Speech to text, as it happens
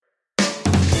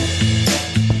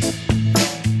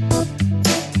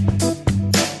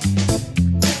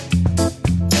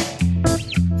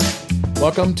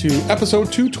Welcome to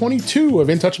episode 222 of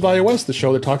In Touch with iOS, the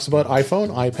show that talks about iPhone,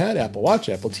 iPad, Apple Watch,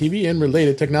 Apple TV, and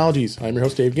related technologies. I'm your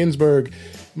host, Dave Ginsburg.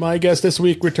 My guest this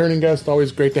week, returning guest,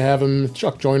 always great to have him,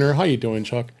 Chuck Joyner. How you doing,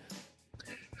 Chuck?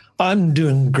 I'm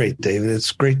doing great, David.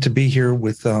 It's great to be here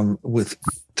with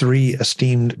three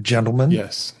esteemed gentlemen.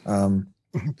 Yes. At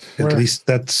least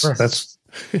that's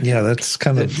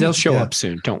kind of they'll show up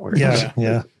soon. Don't worry.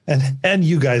 Yeah. And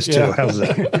you guys too. Yeah. How's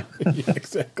that? Yeah,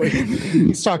 exactly.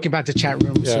 He's talking about the chat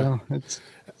room. Yeah. So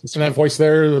it's and that voice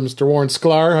there, Mr. Warren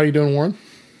Sklar. How you doing, Warren?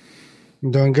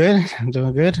 I'm doing good.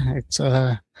 It's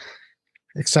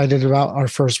excited about our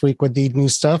first week with the new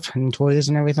stuff and toys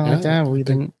and everything like that. We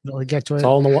didn't really get to it. It's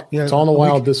all in the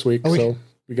wild this week. So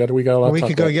we got a lot. A week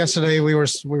ago yesterday, we were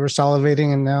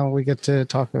salivating, and now we get to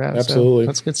talk about it. Absolutely, so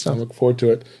that's good stuff. I look forward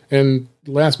to it. And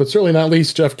last but certainly not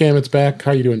least, Jeff Gammett's back.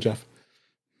 How you doing, Jeff?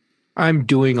 I'm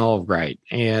doing all right,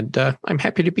 and I'm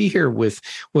happy to be here with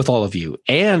all of you.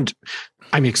 And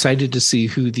I'm excited to see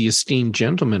who the esteemed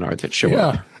gentlemen are that show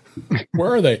up.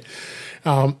 Where are they?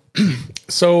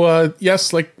 So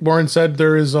yes, like Warren said,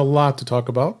 there is a lot to talk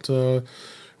about.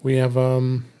 We have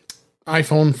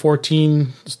iPhone 14.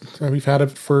 We've had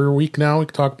it for a week now. We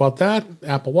can talk about that.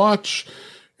 Apple Watch,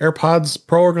 AirPods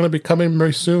Pro are going to be coming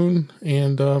very soon,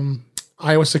 and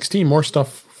iOS 16. More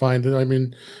stuff.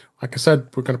 Like I said,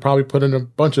 we're going to probably put in a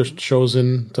bunch of shows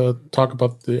in to talk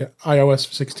about the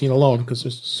iOS 16 alone because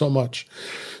there's so much.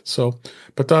 So,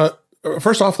 but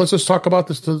first off, let's just talk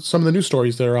about some of the news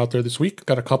stories that are out there this week.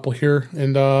 Got a couple here,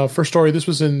 and first story. This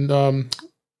was in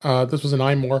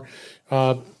iMore.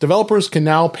 Developers can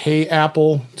now pay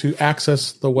Apple to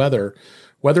access the weather.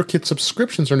 WeatherKit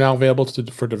subscriptions are now available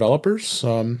for developers.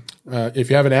 If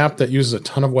you have an app that uses a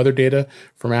ton of weather data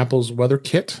from Apple's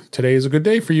WeatherKit, today is a good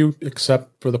day for you,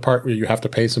 except for the part where you have to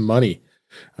pay some money.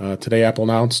 Today, Apple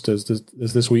announced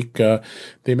this week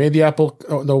they made the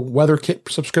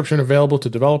WeatherKit subscription available to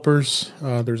developers.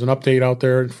 There's an update out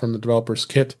there from the developers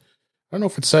kit. I don't know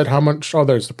if it said how much. Oh,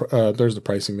 there's the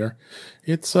pricing there.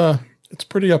 It's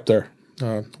pretty up there.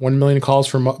 1 million calls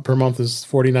per month is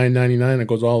 $49.99. It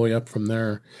goes all the way up from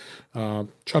there.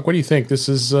 Chuck, what do you think? This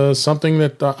is something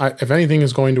that, if anything,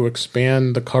 is going to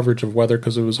expand the coverage of weather,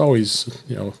 because it was always,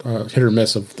 hit or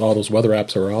miss of all those weather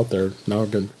apps that are out there. Now we're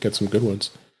going to get some good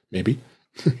ones, maybe.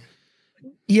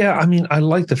 Yeah, I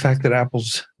like the fact that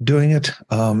Apple's doing it.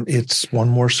 It's one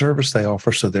more service they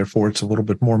offer, so therefore it's a little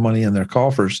bit more money in their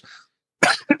coffers.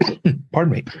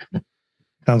 Pardon me.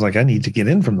 Sounds like I need to get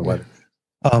in from the weather.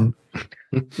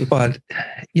 But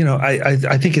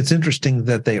I think it's interesting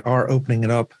that they are opening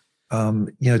it up.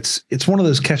 It's one of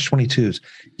those catch-22s.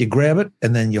 You grab it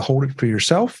and then you hold it for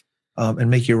yourself and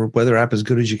make your weather app as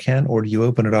good as you can, or do you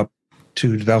open it up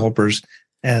to developers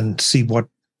and see what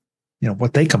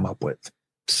they come up with?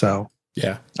 So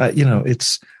yeah, I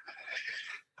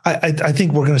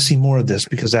think we're going to see more of this,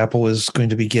 because Apple is going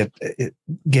to be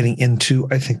getting into,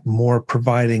 I think, more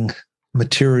providing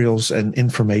materials and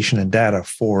information and data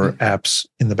for apps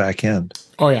in the back end.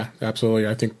 Oh yeah, absolutely.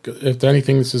 I think if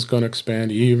anything, this is going to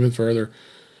expand even further.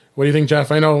 What do you think, Jeff?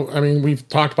 We've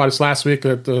talked about this last week,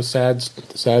 that the sad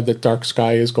that Dark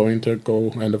Sky is going to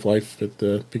go end of life at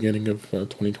the beginning of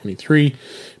 2023,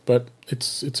 but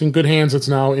it's in good hands. It's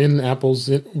now in Apple's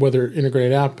weather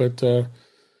integrated app, but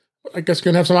I guess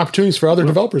you're going to have some opportunities for other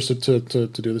developers to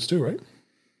do this too, right?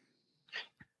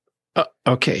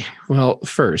 Okay. Well,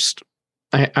 first,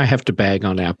 I have to bag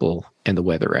on Apple and the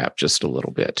weather app just a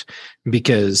little bit,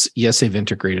 because yes, they've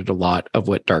integrated a lot of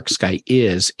what Dark Sky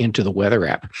is into the weather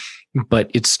app, but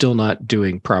it's still not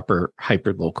doing proper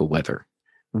hyperlocal weather,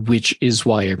 which is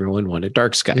why everyone wanted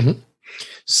Dark Sky. Mm-hmm.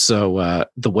 So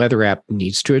the weather app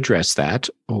needs to address that,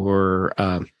 or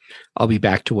I'll be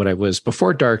back to what I was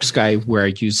before Dark Sky, where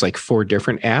I use like 4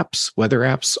 different apps, weather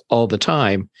apps, all the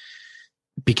time,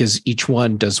 because each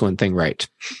one does one thing right.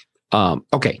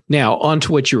 Okay, now on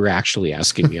to what you were actually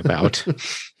asking me about.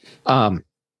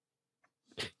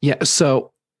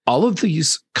 So all of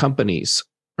these companies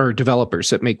or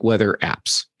developers that make weather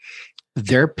apps,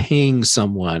 they're paying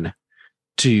someone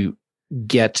to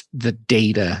get the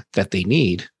data that they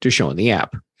need to show in the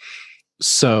app.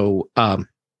 So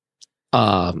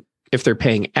if they're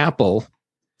paying Apple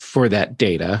for that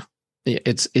data,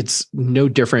 it's no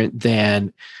different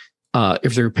than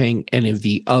if they're paying any of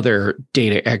the other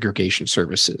data aggregation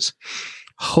services.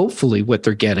 Hopefully what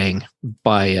they're getting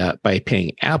by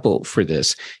paying Apple for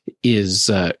this is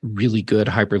really good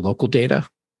hyperlocal data,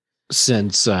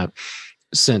 since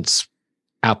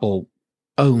Apple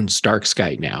owns Dark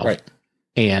Sky now. Right.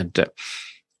 And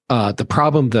the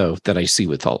problem, though, that I see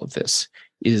with all of this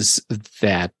is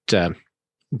that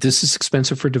this is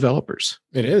expensive for developers.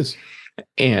 It is.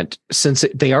 And since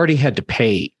they already had to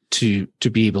pay to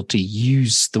be able to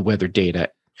use the weather data,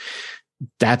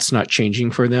 that's not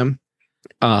changing for them.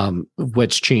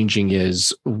 What's changing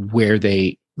is where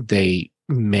they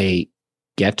may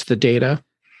get the data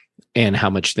and how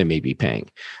much they may be paying.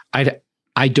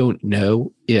 I don't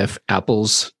know if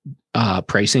Apple's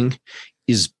pricing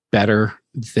is better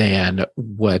than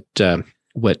what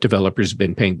developers have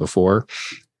been paying before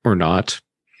or not.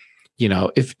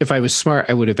 If I was smart,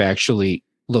 I would have actually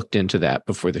looked into that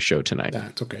before the show tonight.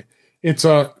 That's okay. It's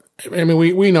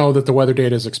we know that the weather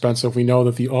data is expensive. We know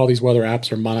that all these weather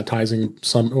apps are monetizing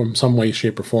some way,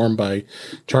 shape, or form by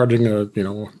charging a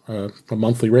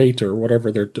monthly rate or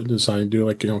whatever they're deciding to do.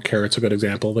 Like Carrot's a good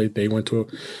example. They went to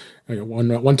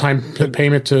one time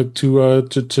payment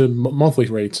to monthly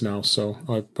rates now. So,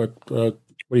 but what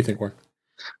do you think, Warren?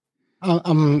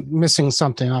 I'm missing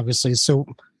something, obviously. So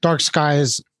Dark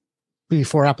Skies,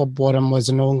 before Apple bought them,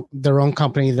 was their own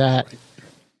company that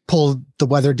pulled the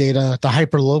weather data, the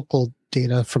hyperlocal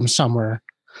data from somewhere.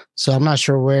 So I'm not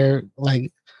sure where,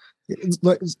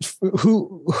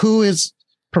 who is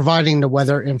providing the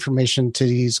weather information to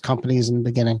these companies in the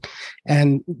beginning.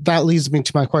 And that leads me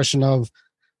to my question of,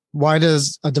 why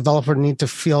does a developer need to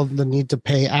feel the need to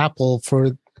pay Apple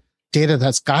for data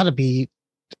that's got to be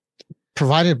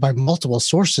provided by multiple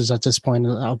sources at this point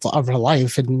of our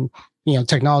life and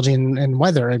technology and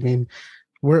weather? I mean,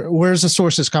 where's the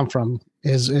sources come from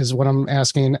is what I'm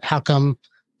asking. How come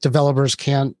developers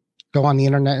can't go on the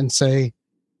internet and say,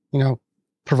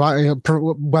 provide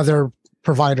weather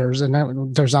providers,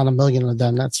 and there's not a million of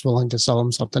them that's willing to sell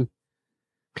them something?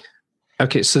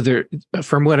 Okay, so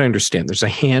from what I understand, there's a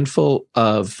handful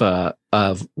of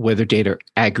weather data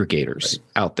aggregators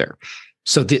out there.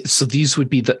 So these would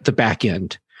be the back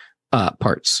end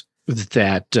parts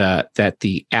that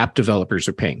the app developers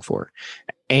are paying for,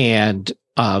 and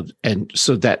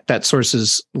so that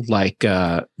sources like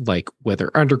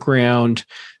Weather Underground,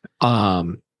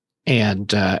 and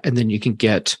then you can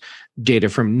get data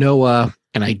from NOAA,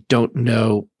 and I don't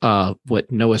know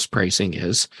what NOAA's pricing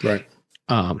is. Right.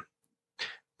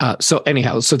 So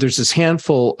anyhow, so there's this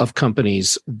handful of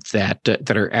companies that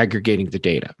are aggregating the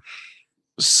data.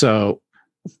 So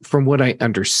from what I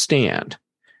understand,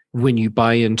 when you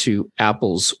buy into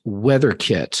Apple's weather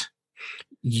kit,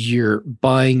 you're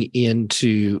buying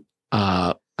into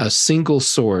a single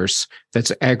source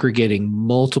that's aggregating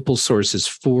multiple sources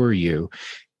for you.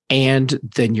 And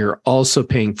then you're also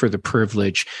paying for the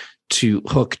privilege to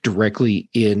hook directly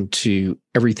into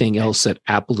everything else that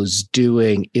Apple is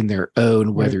doing in their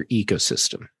own weather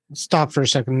ecosystem. Stop for a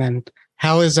second then.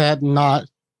 How is that not?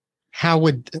 How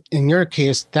would, in your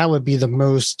case, that would be the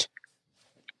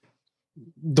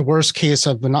worst case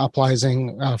of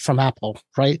monopolizing from Apple,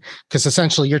 right? Because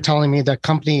essentially you're telling me that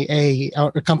company A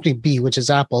or company B, which is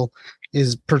Apple,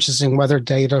 is purchasing weather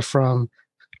data from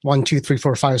 1, 2, 3,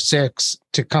 4, 5, 6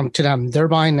 to come to them. They're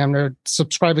buying them, they're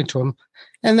subscribing to them.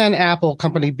 And then Apple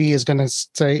company B is going to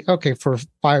say, okay, for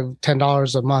 $5,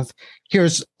 $10 a month,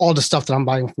 here's all the stuff that I'm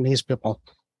buying from these people.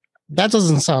 That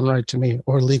doesn't sound right to me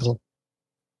or legal.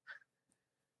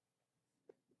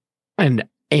 And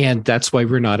that's why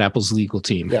we're not Apple's legal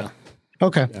team. Yeah.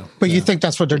 Okay. Yeah. But you think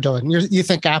that's what they're doing? You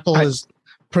think Apple is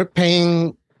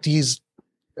paying these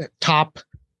top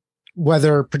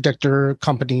weather predictor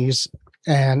companies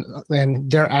and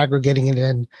they're aggregating it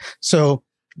in. So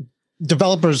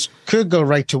developers could go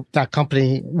right to that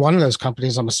company, one of those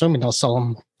companies. I'm assuming they'll sell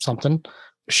them something.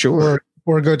 Sure.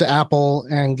 Or go to Apple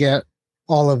and get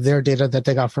all of their data that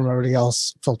they got from everybody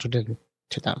else filtered in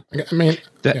to them. I mean,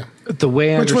 the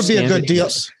way I which would be a good deal.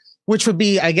 Is, which would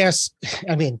be, I guess,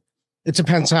 I mean, it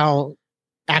depends how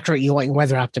accurate you want your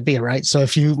weather app to be, right? So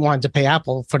if you wanted to pay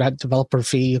Apple for that developer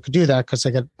fee, you could do that because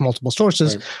they get multiple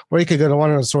sources, right. Or you could go to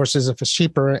one of the sources if it's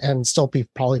cheaper and still be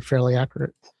probably fairly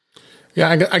accurate. Yeah,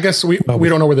 I guess we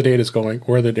don't know where the data is going,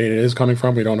 where the data is coming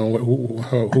from. We don't know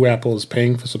who Apple is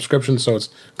paying for subscriptions, so it's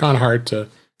kind of hard to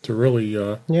really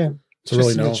to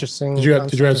really know. Did you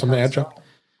have something to add, Chuck?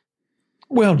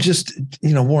 Well, just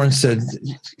Warren said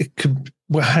it could.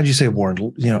 Well, how do you say,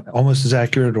 Warren? Almost as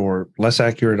accurate or less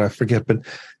accurate? I forget, but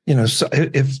so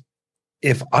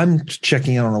if I'm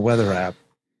checking in on a weather app,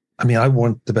 I mean, I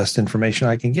want the best information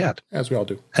I can get, as we all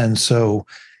do. And so,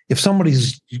 if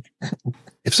somebody's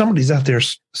out there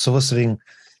soliciting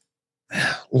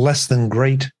less than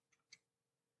great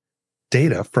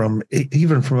data from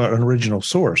even from an original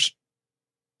source,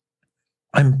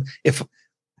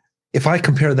 if I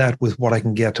compare that with what I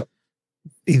can get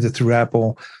either through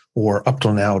Apple or up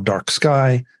till now Dark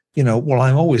Sky,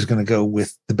 I'm always going to go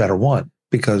with the better one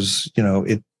because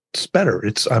it's better.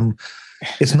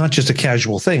 it's not just a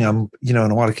casual thing. I'm, in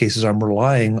a lot of cases, I'm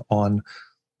relying on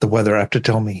the weather app to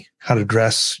tell me how to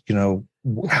dress,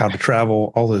 how to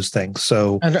travel, all those things.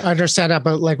 So I understand that,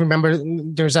 but like, remember,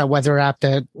 there's that weather app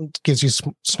that gives you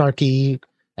snarky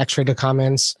X-rated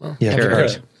comments.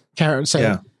 Carrot. So,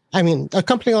 yeah. I mean, a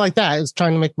company like that is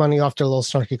trying to make money off their little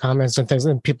snarky comments and things,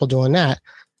 and people doing that.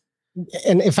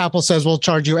 And if Apple says we'll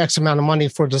charge you X amount of money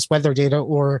for this weather data,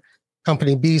 or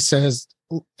company B says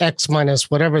X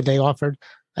minus whatever they offered,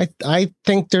 I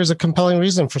think there's a compelling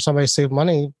reason for somebody to save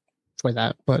money for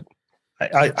that. But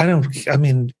I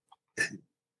mean,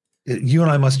 you and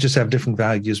I must just have different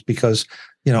values, because,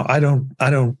 I don't,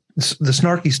 the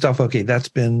snarky stuff. Okay. That's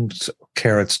been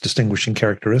Carrot's distinguishing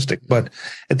characteristic. But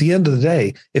at the end of the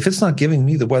day, if it's not giving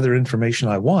me the weather information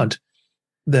I want,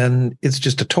 then it's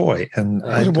just a toy. And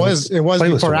it was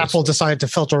before Apple decided to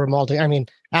filter remodeling. I mean,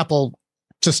 Apple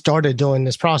just started doing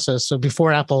this process. So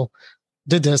before Apple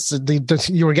did this,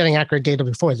 you were getting accurate data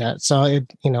before that. So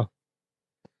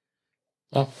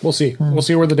we'll see. We'll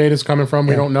see where the data is coming from.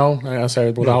 We don't know. I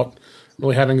said, without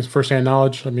really having firsthand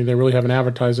knowledge. I mean, they really haven't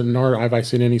advertised it, nor have I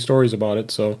seen any stories about it.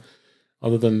 So,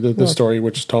 other than this story,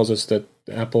 which tells us that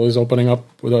Apple is opening up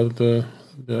with the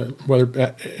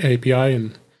weather API,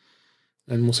 and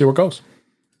we'll see where it goes.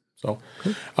 So,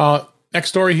 next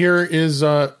story here is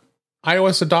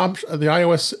iOS adoption. The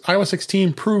iOS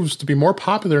 16 proves to be more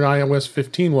popular than iOS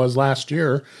 15 was last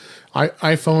year.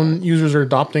 iPhone users are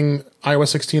adopting iOS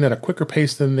 16 at a quicker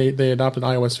pace than they adopted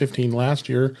iOS 15 last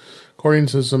year, according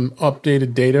to some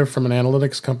updated data from an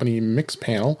analytics company,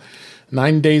 Mixpanel.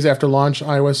 9 days after launch,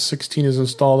 iOS 16 is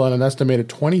installed on an estimated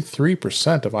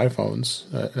 23% of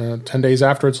iPhones. 10 days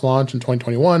after its launch in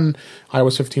 2021,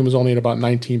 iOS 15 was only at about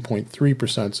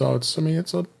 19.3%. So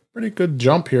it's a pretty good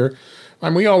jump here.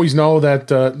 And we always know that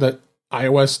that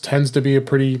iOS tends to be a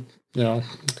pretty a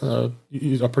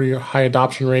pretty high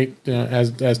adoption rate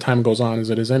as time goes on, as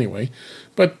it is anyway.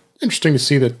 But interesting to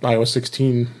see that iOS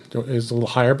 16 is a little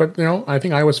higher. But I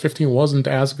think iOS 15 wasn't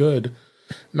as good.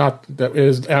 Not that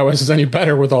iOS is any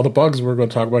better with all the bugs we're going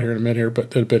to talk about here in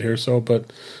a bit here. So,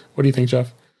 but what do you think,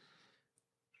 Jeff?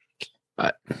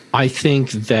 I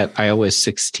think that iOS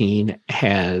 16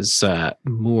 has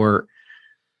more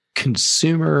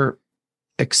consumer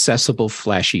accessible,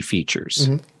 flashy features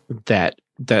that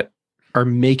are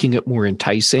making it more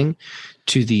enticing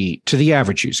to the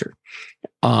average user,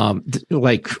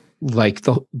 like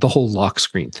the whole lock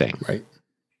screen thing. Right.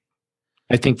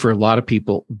 I think for a lot of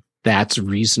people, that's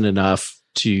reason enough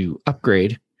to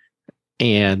upgrade,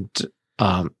 and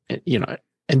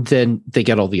and then they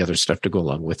get all the other stuff to go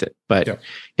along with it. But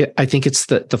I think it's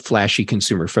the flashy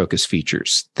consumer focused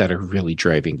features that are really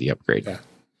driving the upgrade. Yeah.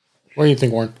 What do you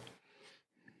think, Warren?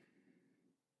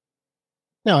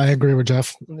 No, I agree with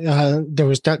Jeff.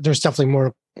 There's definitely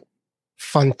more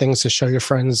fun things to show your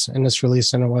friends in this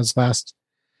release than it was last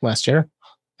year.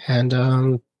 And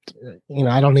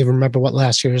I don't even remember what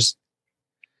last year's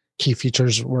key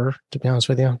features were, to be honest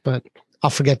with you. But I'll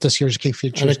forget this year's key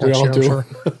features. I think we all do. Sure.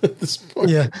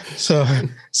 Yeah. So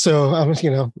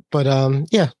but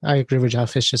yeah, I agree with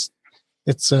Jeff. It's just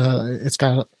it's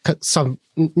got some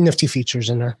nifty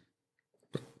features in there.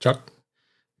 Chuck.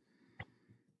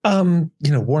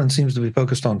 Warren seems to be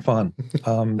focused on fun.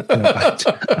 I'm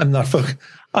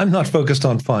not focused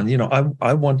on fun.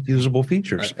 I want usable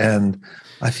features, right. And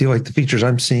I feel like the features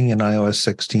I'm seeing in iOS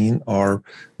 16 are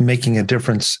making a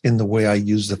difference in the way I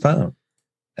use the phone,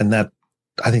 and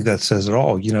I think that says it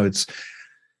all.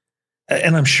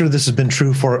 And I'm sure this has been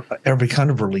true for every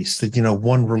kind of release. That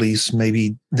one release,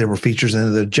 maybe there were features in it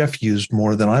that Jeff used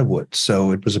more than I would,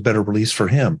 so it was a better release for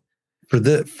him.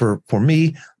 For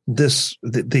me. And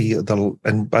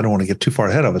I don't want to get too far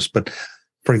ahead of us, but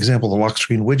for example, the lock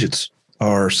screen widgets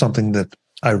are something that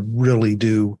I really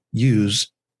do use,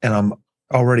 and I'm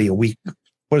already a week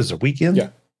in? Yeah.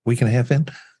 Week and a half in,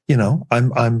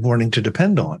 I'm learning to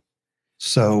depend on.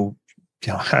 So,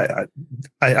 I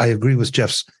agree with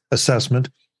Jeff's assessment,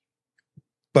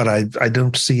 but I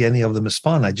don't see any of them as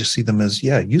fun. I just see them as,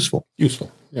 useful.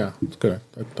 Useful. Yeah, it's good.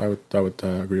 I would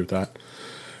agree with that.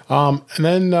 And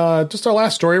then just our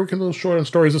last story. We're getting a little short on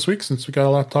stories this week since we got a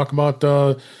lot to talk about.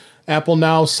 Apple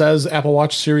now says Apple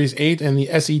Watch Series 8 and the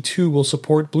SE2 will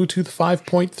support Bluetooth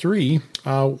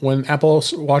 5.3. When Apple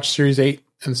Watch Series 8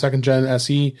 and second gen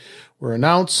SE were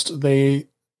announced, in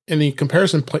the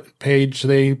comparison page,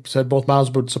 they said both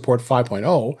models would support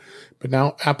 5.0. But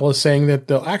now Apple is saying that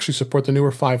they'll actually support the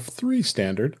newer 5.3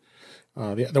 standard.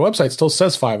 The website still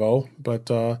says 5.0, but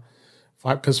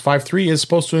Because 5.3 is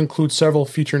supposed to include several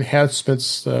feature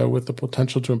enhancements with the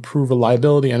potential to improve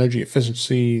reliability, energy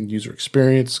efficiency, and user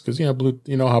experience. Because we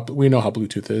know how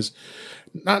Bluetooth is.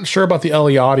 Not sure about the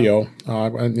LE audio.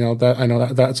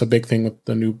 That's a big thing with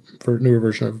the newer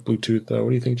version of Bluetooth. What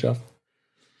do you think, Jeff?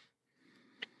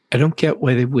 I don't get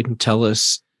why they wouldn't tell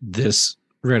us this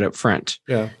right up front.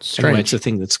 Yeah, strange. Why it's a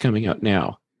thing that's coming out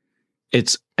now.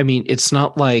 It's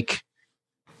not like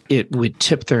it would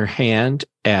tip their hand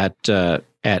at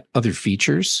other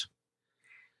features.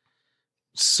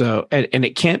 So, and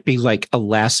it can't be like a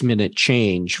last minute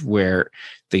change where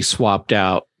they swapped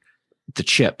out the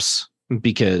chips,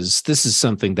 because this is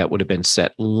something that would have been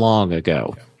set long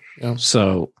ago. Yeah.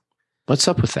 So what's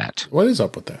up with that? What is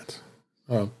up with that?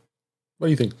 What do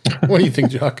you think? What do you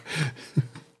think, Jock?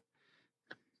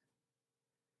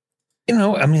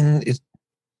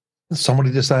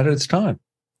 Somebody decided it's time.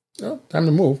 Well, time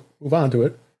to move on to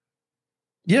it.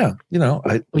 Yeah.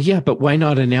 But why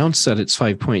not announce that it's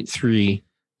 5.3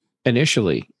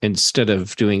 initially instead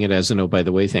of doing it as an, oh, by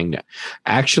the way thing?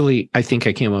 Actually, I think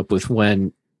I came up with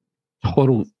one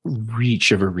total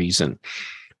reach of a reason,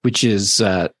 which is,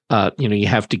 you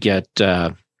have to get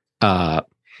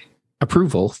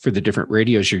approval for the different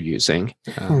radios you're using.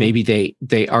 Maybe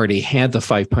they already had the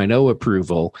 5.0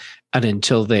 approval, and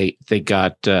until they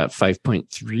got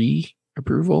 5.3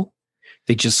 approval,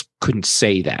 they just couldn't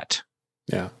say that.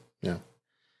 Yeah.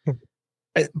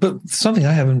 But something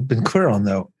I haven't been clear on,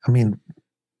 though,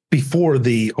 before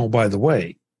the, oh, by the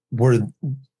way,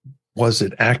 was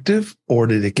it active, or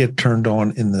did it get turned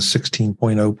on in the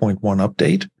 16.0.1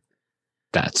 update?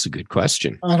 That's a good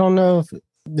question. I don't know.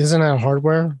 Isn't that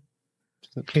hardware?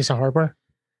 A piece of hardware?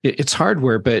 It's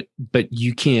hardware, but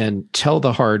you can tell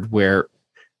the hardware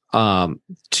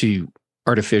to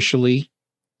artificially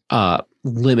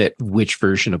limit which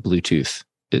version of Bluetooth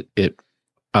it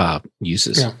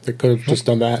uses. Yeah, they could have just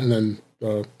done that and then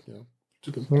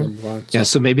move on. Yeah,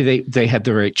 so maybe they had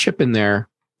the right chip in there,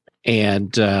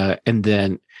 and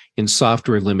then in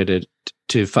software limited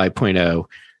to 5.0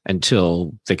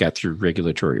 until they got through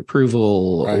regulatory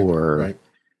approval,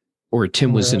 or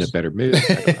Tim was in a better mood.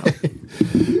 I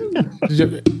don't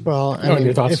know. Well,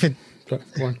 your thoughts?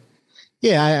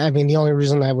 Yeah, the only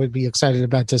reason I would be excited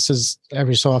about this is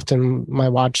every so often my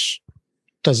watch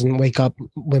doesn't wake up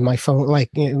with my phone. Like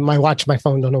my watch, my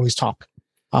phone don't always talk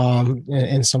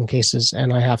in some cases,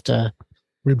 and I have to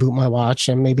reboot my watch,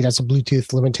 and maybe that's a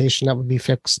Bluetooth limitation that would be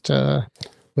fixed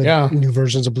with new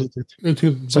versions of Bluetooth.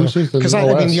 Because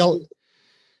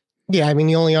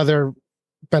the only other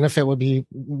benefit would be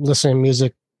listening to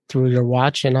music through your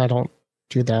watch, and I don't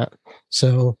do that.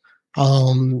 So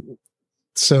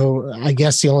I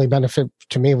guess the only benefit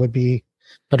to me would be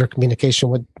better communication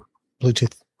with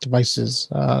Bluetooth devices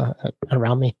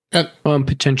around me. And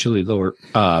potentially lower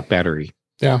battery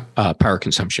power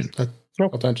consumption.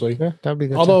 Potentially. Yeah, that would be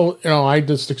good. Although, I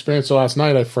just experienced it last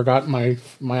night. I forgot my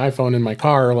iPhone in my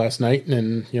car last night,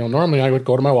 and normally I would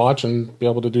go to my watch and be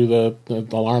able to do the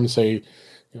alarm and say,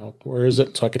 where is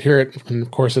it? So I could hear it. And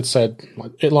of course it said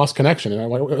it lost connection. And I'm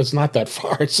like, it's not that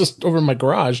far. It's just over in my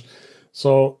garage.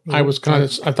 So I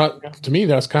thought, to me,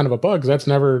 that's kind of a bug. That's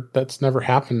never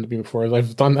happened to me before.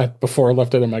 I've done that before. I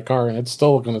left it in my car, and it's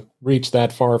still going to reach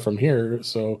that far from here.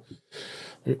 So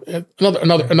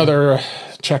another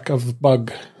check of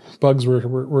bugs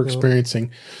we're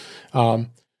experiencing. But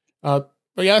yeah,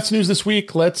 that's news this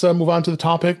week. Let's move on to the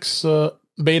topics.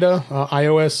 Beta,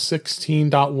 iOS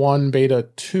 16.1 beta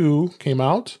 2 came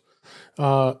out.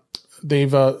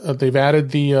 They've added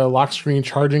the lock screen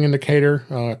charging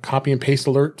indicator, copy and paste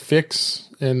alert fix,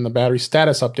 and the battery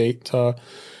status update.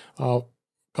 A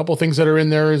couple of things that are in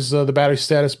there is the battery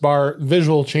status bar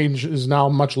visual change is now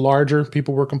much larger.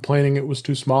 People were complaining it was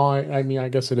too small. I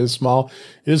guess it is small.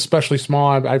 It is especially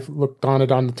small. I've looked on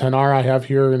it on the 10R I have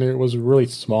here, and it was really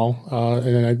small.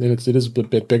 And it is a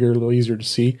bit bigger, a little easier to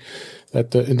see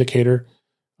that indicator.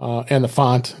 And the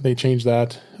font, they changed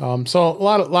that. So a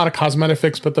lot of cosmetic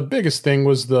fix, but the biggest thing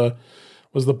was the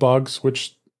bugs,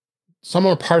 which some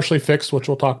are partially fixed, which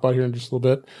we'll talk about here in just a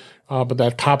little bit. But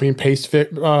that copy and paste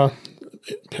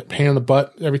pain in the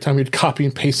butt. Every time you'd copy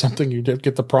and paste something, you did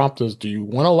get the prompt as, do you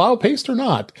want to allow paste or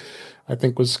not? I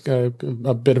think was a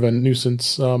bit of a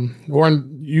nuisance.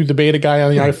 Warren, you the beta guy on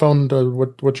the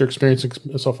iPhone, what's your experience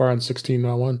so far on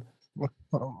 16.1?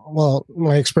 Well,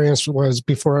 my experience was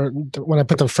before, when I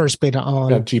put the first beta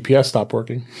on, GPS stopped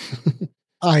working.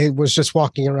 I was just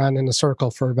walking around in a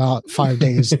circle for about 5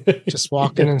 days, just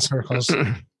walking in circles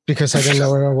because I didn't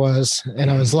know where I was and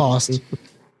I was lost.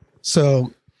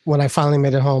 So when I finally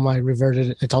made it home, I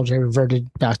reverted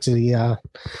back to the,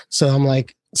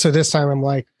 so this time I'm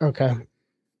like, okay,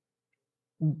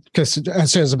 because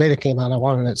as soon as the beta came out, I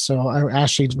wanted it. So I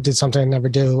actually did something I never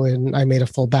do, and I made a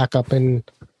full backup on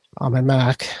my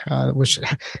Mac, which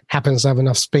happens to have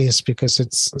enough space because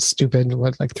it's stupid.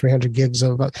 Like 300 gigs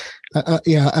of a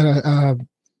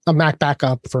Mac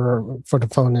backup for the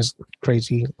phone is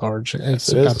crazy large.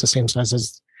 It's about the same size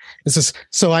as. It's just,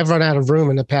 so I've run out of room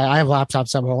in the pad. I have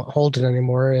laptops that won't hold it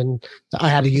anymore, and I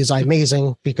had to use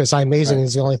iMazing because iMazing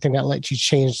is the only thing that lets you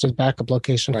change the backup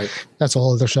location. Right. That's a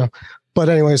whole other show. But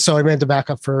anyway, so I made the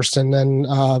backup first, and then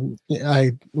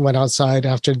I went outside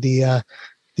after the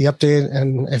update,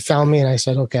 and it found me, and I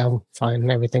said, "Okay, I'm fine.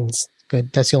 Everything's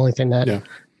good." That's the only thing that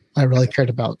I really cared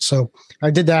about. So I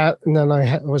did that, and then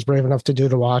I was brave enough to do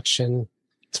the watch, and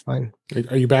it's fine.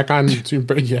 Are you back on?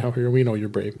 Yeah, we know you're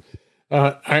brave.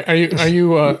 Are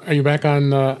you back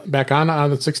on the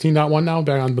 16.1 now?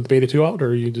 Back on the beta 2 out, or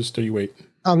are you wait?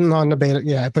 I'm on the beta.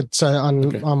 Yeah, I put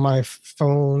on my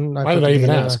phone. Why did I even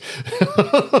ask?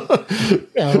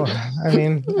 I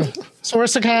mean, it's the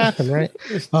worst that can happen, right?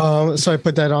 So I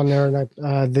put that on there, and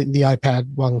the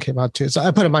iPad one came out too. So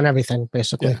I put them on everything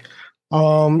basically.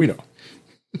 Yeah. We know.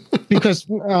 Because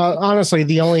honestly,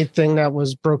 the only thing that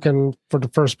was broken for the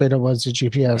first beta was the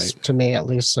GPS, to me at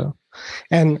least. So,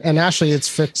 and actually, it's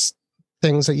fixed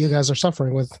things that you guys are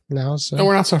suffering with now. So no,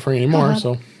 we're not suffering anymore.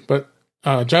 So, but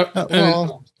Jeff,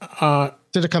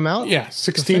 did it come out? Yeah,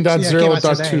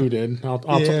 16.0.2 did. I'll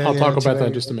talk about that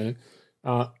in just a minute.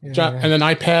 And then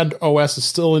iPad OS is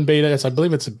still in beta. I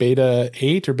believe it's a beta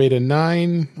 8 or beta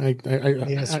 9.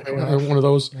 One of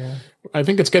those. Yeah. I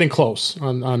think it's getting close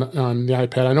on the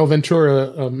iPad. I know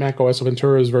Ventura, Mac OS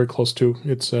Ventura is very close too.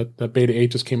 It's that beta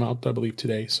 8 just came out, I believe,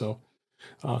 today. So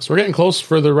we're getting close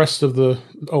for the rest of the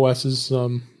OSs.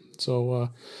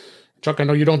 Chuck, I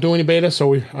know you don't do any beta,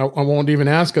 so I won't even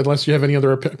ask unless you have any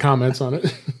other comments on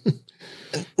it.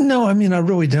 No, I mean, I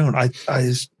really don't. I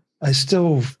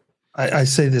still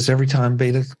say this every time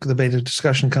the beta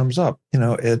discussion comes up,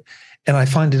 and I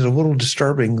find it a little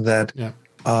disturbing that,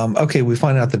 we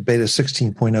find out that beta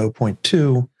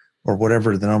 16.0.2 or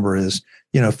whatever the number is,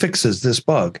 fixes this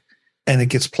bug, and it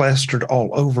gets plastered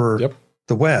all over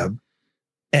the web.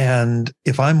 And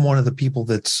if I'm one of the people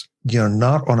that's,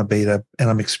 not on a beta and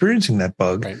I'm experiencing that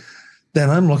bug,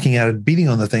 then I'm looking at it, beating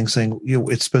on the thing saying,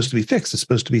 it's supposed to be fixed. It's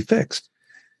supposed to be fixed.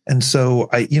 And so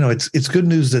it's good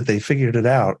news that they figured it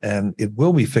out and it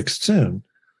will be fixed soon.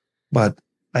 But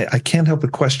I can't help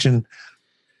but question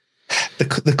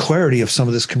the clarity of some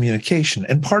of this communication.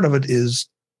 And part of it is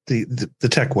the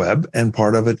tech web, and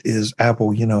part of it is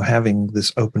Apple, having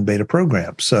this open beta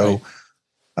program. So,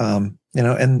 and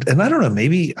I don't know,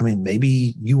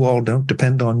 maybe you all don't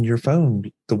depend on your phone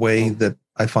the way that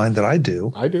I find that I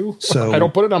do. I do. So I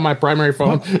don't put it on my primary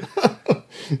phone.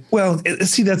 Well,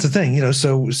 see, that's the thing,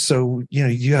 so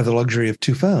you have the luxury of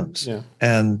two phones,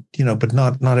 and, but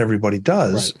not everybody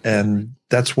does. Right. And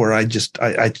that's where I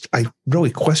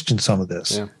really question some of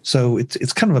this. Yeah. So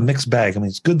it's kind of a mixed bag. I mean,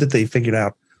 it's good that they figured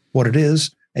out what it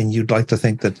is, and you'd like to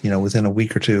think that, within a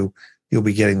week or two, you'll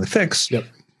be getting the fix. Yep.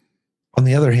 On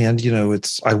the other hand,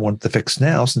 I want the fix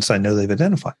now since I know they've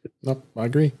identified it. Nope, I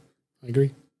agree.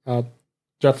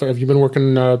 Jeff, have you been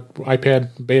working iPad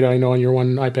beta? I know on your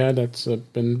one iPad that's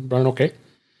been running okay.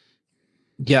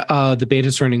 Yeah, the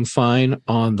beta's running fine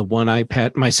on the one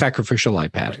iPad, my sacrificial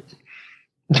iPad.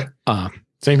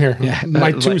 Same here. Yeah,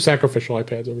 my two sacrificial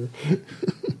iPads over here.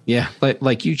 Yeah,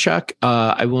 like you, Chuck,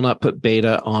 I will not put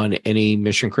beta on any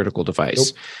mission critical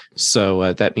device. Nope.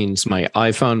 So that means my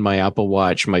iPhone, my Apple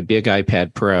Watch, my big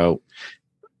iPad Pro,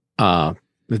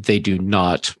 they do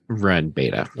not run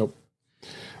beta. Nope.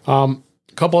 A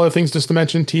couple other things just to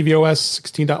mention. tvOS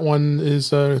 16.1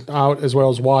 is out, as well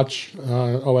as Watch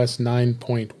OS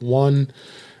 9.1.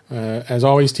 As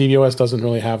always, tvOS doesn't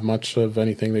really have much of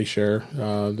anything they share.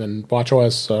 Then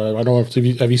WatchOS, I don't know if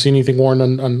have you seen anything,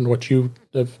 Warren, on what you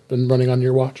have been running on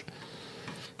your watch?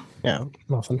 Yeah,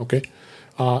 nothing. Okay.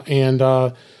 When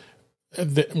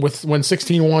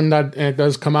 16.1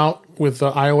 does come out with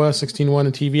iOS 16.1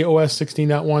 and tvOS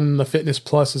 16.1, the Fitness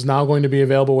Plus is now going to be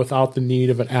available without the need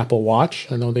of an Apple Watch.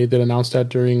 I know they did announce that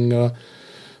during the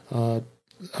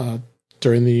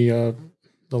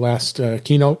last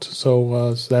keynote,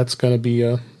 so that's going to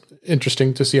be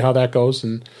interesting to see how that goes,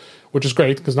 and which is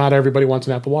great because not everybody wants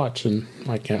an Apple Watch, and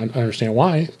I can't understand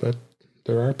why, but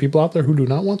there are people out there who do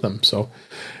not want them. So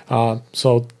that's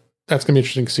going to be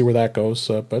interesting to see where that goes.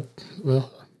 But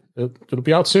it'll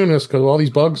be out soon because all these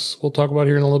bugs we'll talk about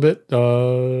here in a little bit.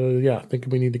 I think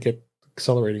we need to get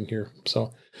accelerating here.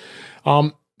 So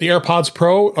the AirPods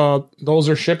Pro, those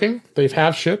are shipping. They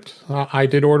have shipped. I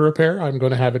did order a pair. I'm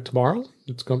going to have it tomorrow.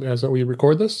 It's going as we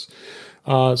record this.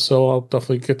 So I'll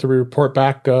definitely get to report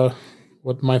back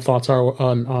what my thoughts are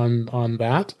on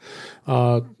that.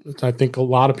 I think a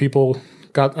lot of people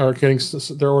are getting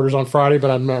their orders on Friday,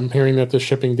 but I'm hearing that the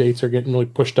shipping dates are getting really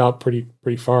pushed out pretty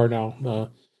far now,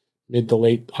 mid to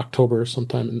late October,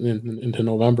 sometime into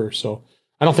November. So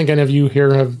I don't think any of you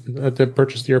here have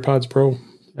purchased the AirPods Pro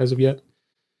as of yet.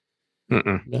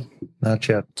 Yeah. Not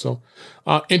yet. So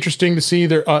interesting to see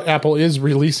there. Apple is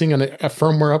releasing a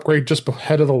firmware upgrade just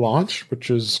ahead of the launch,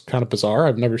 which is kind of bizarre.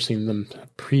 I've never seen them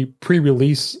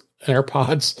pre-release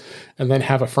AirPods and then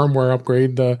have a firmware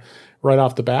upgrade right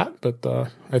off the bat. But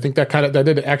I think that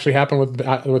did actually happen with the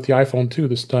iPhone 2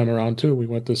 this time around too. We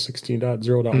went to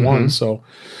 16.0.1.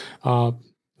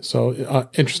 So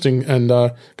interesting, and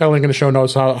got a link in the show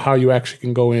notes how you actually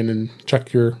can go in and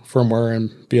check your firmware and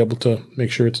be able to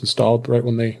make sure it's installed right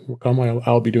when they come.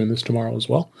 I'll be doing this tomorrow as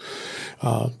well.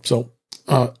 So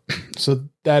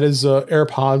that is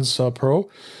AirPods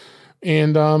Pro,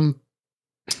 and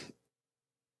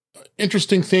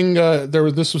interesting thing.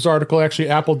 This was article actually.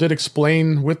 Apple did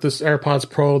explain with this AirPods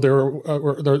Pro.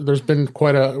 There's been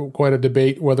quite a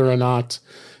debate whether or not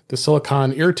the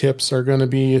silicone ear tips are going to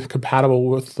be compatible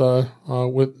with the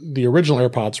original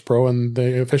AirPods Pro, and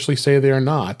they officially say they are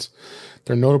not.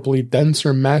 They're notably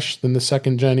denser mesh than the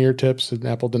second-gen ear tips, and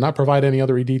Apple did not provide any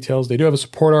other details. They do have a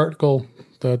support article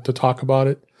to talk about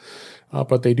it,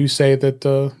 but they do say that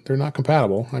they're not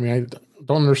compatible. I mean, I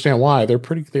don't understand why. They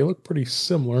look pretty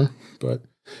similar, and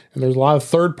there's a lot of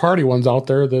third-party ones out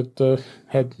there that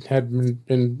had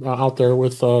been out there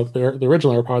with the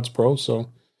original AirPods Pro, so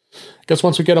I guess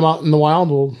once we get them out in the wild,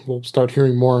 we'll start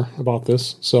hearing more about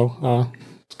this. So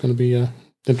it's going to be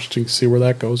interesting to see where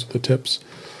that goes with the tips.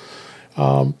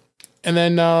 And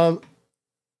then I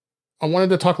wanted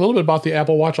to talk a little bit about the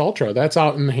Apple Watch Ultra. That's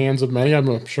out in the hands of many.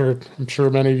 I'm sure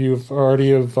many of you have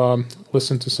already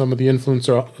listened to some of the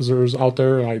influencers out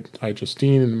there,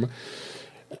 iJustine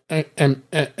and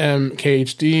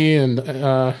MKHD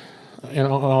and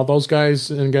all those guys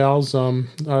and gals.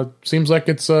 Seems like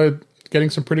it's getting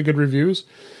some pretty good reviews.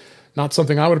 Not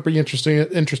something I would be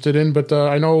interested in, but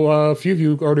I know a few of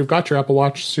you already have got your Apple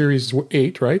Watch Series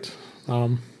 8, right?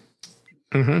 And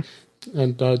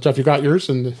Jeff, you got yours,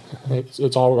 and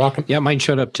it's all rocking. Yeah, mine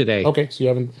showed up today. Okay, so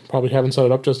you probably haven't set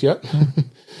it up just yet.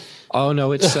 Oh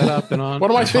no, it's set up and on. What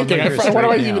am I thinking? Why do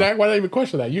I even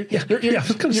question that? I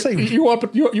was going to say you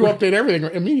update everything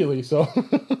immediately. So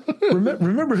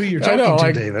remember who you're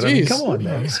talking to, David. I mean, come on,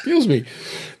 man. Excuse me.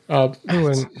 No,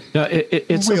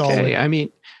 it's okay. I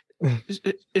mean,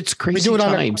 it's crazy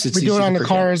times. We do it on the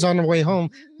cars on the way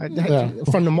home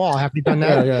from the mall. Have you done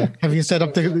that? Yeah. Have you set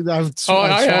up I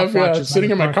have. Yeah. Sitting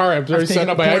in my car, I'm setting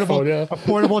up my iPhone. Yeah, a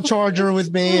portable charger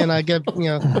with me, and I get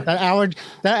that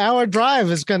hour drive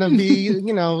is going to be I'm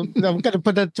going to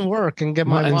put that to work and get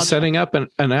my. And setting up an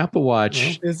Apple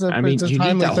Watch. You need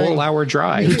that whole hour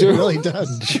drive. It really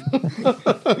does.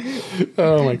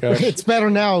 Oh my gosh, it's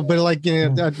better now. But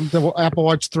the Apple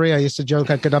Watch 3, I used to joke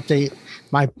I could update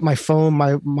my phone,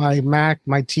 my Mac,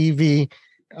 my TV,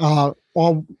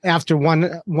 all after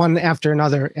one after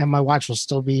another, and my watch will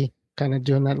still be kind of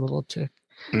doing that little tick.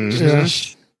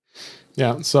 Mm-hmm.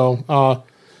 Yeah. So,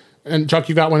 and Chuck,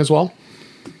 you got one as well?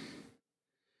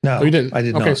 No, you didn't. I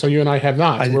did not. Okay, so you and I have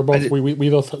not. We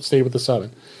both stayed with the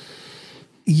 7.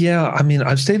 Yeah, I mean,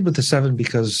 I've stayed with the 7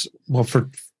 because, well, for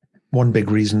one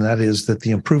big reason, that is that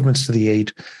the improvements to the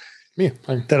 8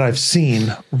 that I've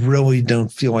seen really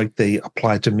don't feel like they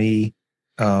apply to me.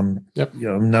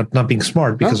 Not being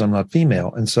smart because I'm not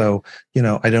female, and so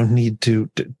I don't need to.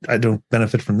 I don't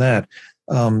benefit from that.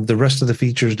 The rest of the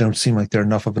features don't seem like they're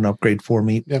enough of an upgrade for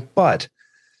me. Yeah. But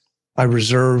I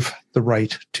reserve the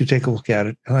right to take a look at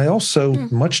it, and I also,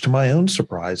 much to my own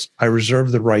surprise, I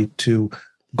reserve the right to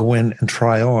go in and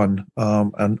try on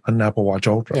an Apple Watch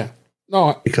Ultra. Yeah.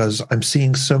 No, because I'm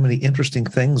seeing so many interesting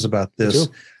things about this.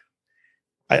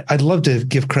 I'd love to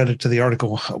give credit to the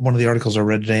article, one of the articles I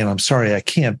read today, and I'm sorry I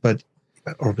can't,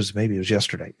 or maybe it was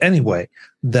yesterday. Anyway,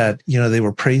 that they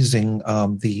were praising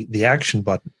the action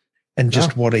button and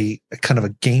just what a kind of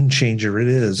a game changer it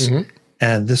is. Mm-hmm.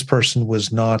 And this person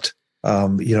was not a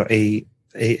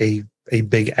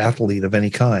big athlete of any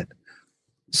kind.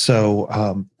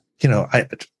 So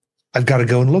I've got to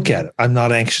go and look at it. I'm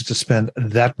not anxious to spend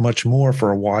that much more for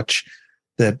a watch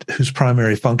whose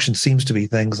primary function seems to be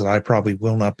things that I probably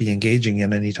will not be engaging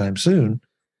in anytime soon.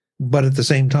 But at the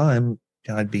same time,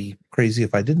 I'd be crazy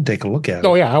if I didn't take a look at it.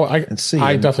 Oh yeah, and see.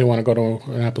 I definitely want to go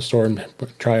to an Apple store and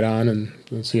try it on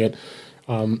and see it.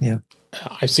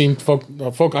 I've seen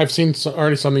I've seen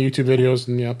already some of the YouTube videos,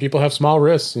 and people have small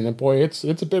wrists, and boy, it's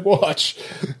a big watch.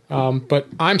 But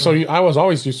I was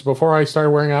always used to, before I started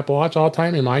wearing Apple Watch all the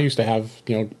time, and I used to have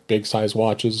big size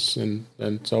watches, and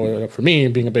so for me,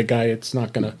 being a big guy, it's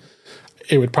not gonna.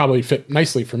 It would probably fit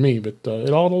nicely for me, but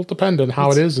it all will depend on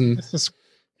how it is, and it's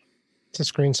a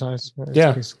screen size.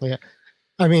 That's basically it.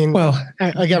 I mean, well,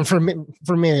 again, for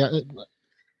me,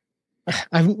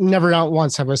 I've never, not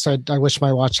once have I said I wish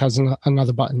my watch has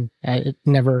another button. It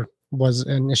never was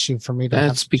an issue for me.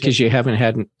 That's because you haven't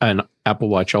had an Apple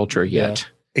Watch Ultra yet. Yeah.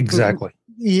 Exactly.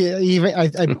 Yeah, even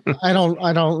I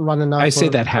don't run enough. I say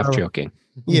that half joking.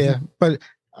 Yeah, but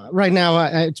right now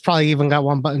it's probably even got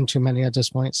one button too many at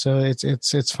this point, so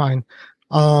it's fine.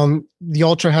 The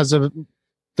Ultra has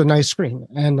the nice screen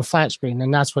and the flat screen,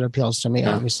 and that's what appeals to me.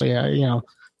 Yeah. Obviously,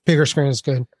 bigger screen is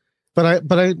good. But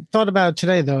I thought about it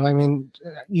today, though. I mean,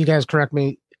 you guys correct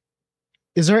me.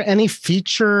 Is there any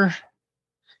feature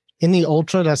in the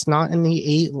Ultra that's not in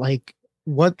the 8? Like,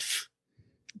 what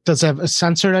does it have? A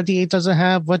sensor that the 8 doesn't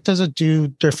have? What does it do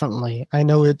differently? I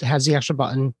know it has the extra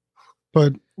button,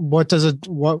 but what does it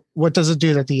do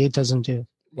that the 8 doesn't do?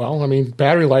 Well, I mean,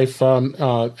 battery life, and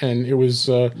it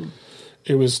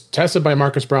was tested by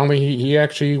Marcus Brownlee. He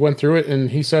actually went through it, and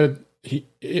he said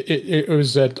it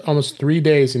was at almost 3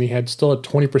 days, and he had still a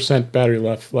 20% battery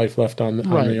life left on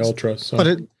the Ultra. So,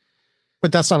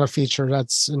 but that's not a feature;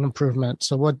 that's an improvement.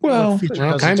 So what? Well, what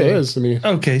it kind of is. I mean,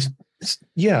 okay,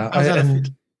 yeah,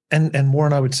 and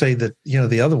Warren, I would say that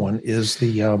the other one is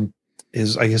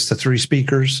I guess the 3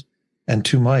 speakers and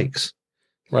 2 mics,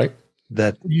 right?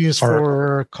 That used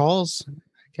for calls.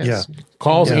 Yeah,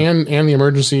 calls and the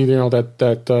emergency. That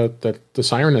the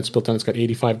siren that's built on. It's got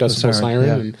 85 decibel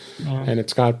siren, and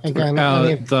it's got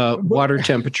the water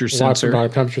temperature sensor. Water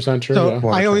temperature sensor.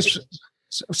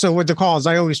 So with the calls,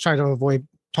 I always try to avoid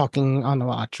talking on the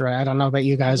watch. Right? I don't know about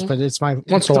you guys, but it's my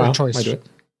once in a while choice. I do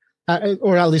it.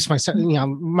 Or at least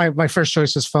my first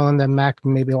choice is phone, then Mac,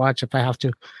 maybe watch if I have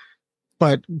to.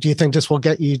 But do you think this will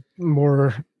get you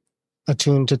more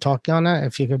attuned to talking on that?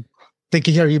 If they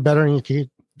could hear you better and you could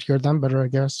hear them better, I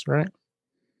guess, right?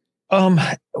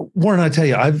 Warren, I tell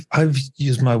you, I've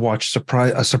used my watch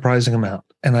a surprising amount,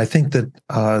 and I think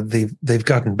that they've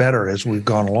gotten better as we've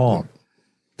gone along.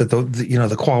 That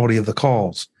the quality of the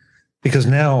calls, because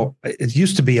now it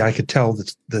used to be I could tell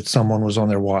that someone was on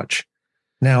their watch.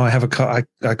 Now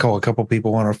I call a couple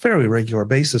people on a fairly regular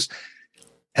basis,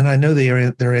 and I know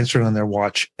they're answering on their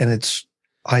watch, and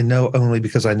I know only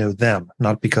because I know them,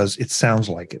 not because it sounds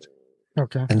like it.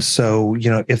 Okay. And so,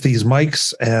 if these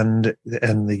mics and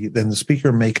the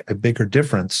speaker make a bigger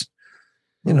difference,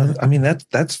 I mean,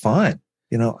 that's fine.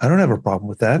 I don't have a problem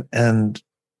with that. And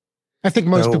I think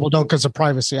most people don't because of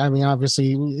privacy. I mean,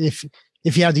 obviously,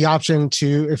 if you have the option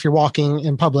to, if you're walking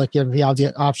in public, if you have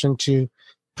the option to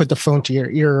put the phone to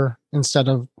your ear instead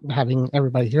of having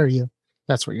everybody hear you,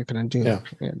 that's what you're going to do.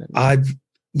 Yeah.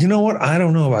 You know what? I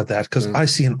don't know about that because I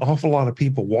see an awful lot of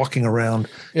people walking around,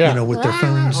 with their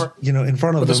phones, in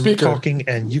front of them speaker, talking,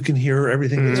 and you can hear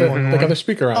everything that's going on. They got the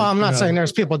speaker on. Oh, I'm not saying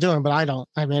there's people doing, but I don't.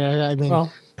 I mean,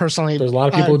 personally, there's a lot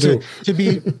of people who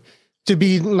do. To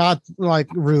be not like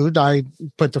rude, I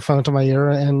put the phone to my ear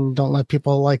and don't let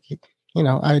people I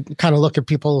kind of look at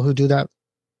people who do that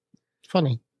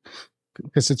funny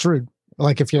because it's rude.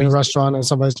 Like if you're in a restaurant and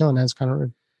somebody's doing that, it's kind of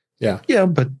rude. Yeah. Yeah,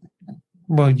 but.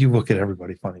 Well, you look at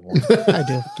everybody funny. I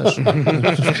do. That's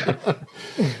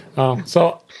true.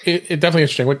 So it definitely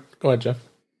interesting. Go ahead, Jeff.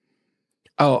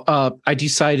 I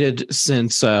decided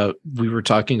since we were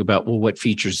talking about what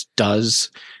features does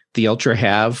the Ultra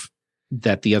have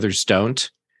that the others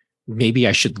don't, maybe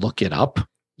I should look it up.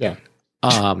 Yeah.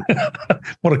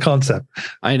 What a concept.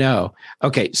 I know.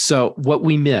 Okay, so what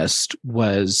we missed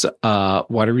was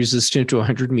water resistant to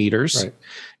 100 meters. Right.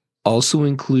 Also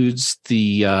includes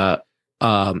the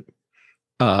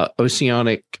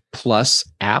Oceanic Plus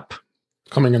app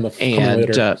coming later.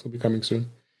 It'll be coming soon.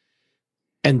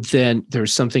 And then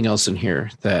there's something else in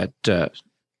here that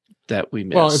we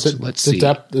missed. Well, Let's see.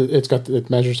 Depth. It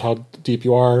measures how deep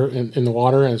you are in the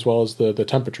water as well as the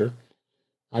temperature.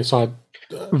 I saw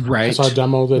a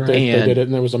demo that they did it,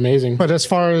 and it was amazing. But as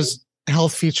far as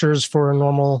health features for a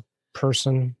normal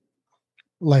person,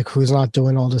 like who's not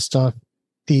doing all this stuff,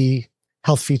 the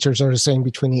health features are the same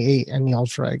between the 8 and the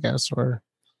Ultra, I guess, or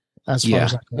as far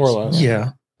as that goes. More or less.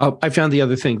 Yeah. Oh, I found the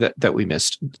other thing that we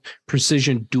missed: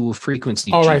 precision dual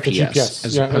frequency GPS, right, the GPS,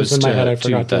 as opposed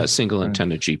to the single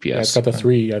antenna GPS. Yeah, it's got the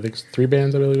 3. I think it's 3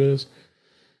 bands. I believe it is.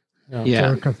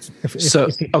 Yeah. So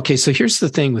here's the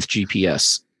thing with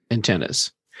GPS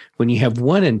antennas: when you have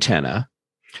one antenna,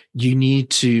 you need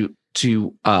to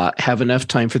to have enough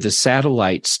time for the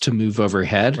satellites to move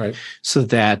overhead, so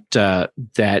that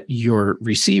that your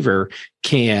receiver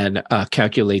can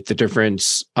calculate the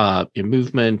difference in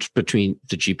movement between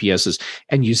the GPSs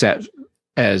and use that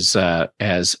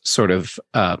as sort of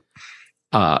an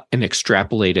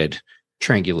extrapolated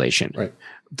triangulation. Right.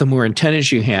 The more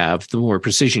antennas you have, the more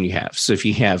precision you have. So if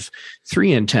you have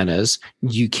 3 antennas,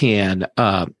 you can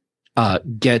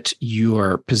get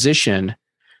your position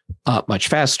much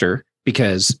faster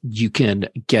because you can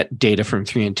get data from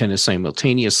 3 antennas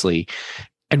simultaneously.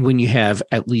 And when you have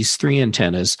at least 3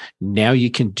 antennas, now you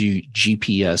can do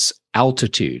GPS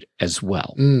altitude as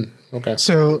well. Okay.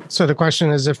 So the question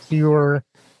is, if you were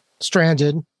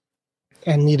stranded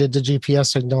and needed the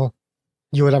GPS signal,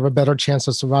 you would have a better chance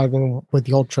of surviving with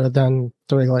the Ultra than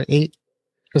the regular 8.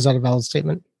 Is that a valid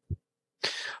statement?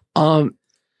 I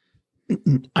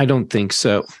don't think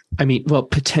so. I mean, well,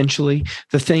 potentially.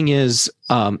 The thing is,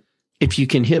 if you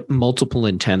can hit multiple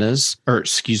antennas,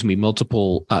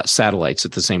 multiple satellites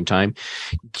at the same time,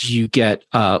 you get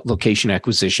location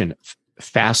acquisition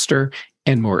faster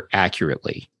and more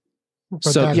accurately.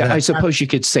 But I suppose you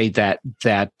could say that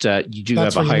you do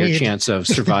have a higher chance of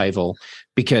survival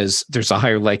because there's a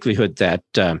higher likelihood that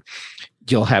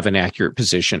you'll have an accurate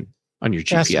position on your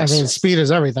GPS. Yes, I mean, speed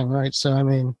is everything, right? So, I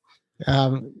mean,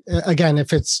 again,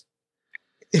 if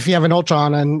you have an Ultra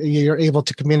on and you're able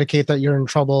to communicate that you're in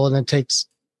trouble and it takes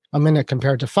a minute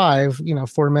compared to 5,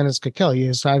 4 minutes could kill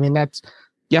you. So, I mean, that's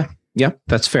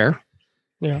that's fair.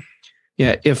 Yeah.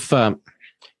 If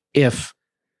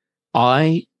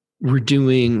I were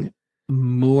doing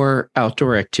more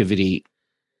outdoor activity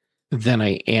than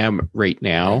I am right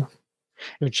now,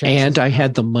 and I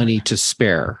had the money to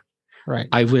spare, right,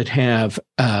 I would have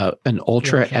an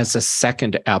Ultra as a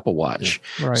second Apple Watch.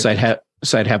 Yeah. Right.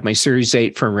 So I'd have my Series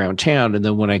 8 for around town, and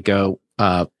then when I go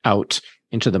out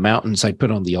into the mountains, I'd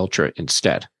put on the Ultra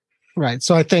instead. Right.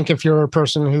 So I think if you're a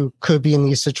person who could be in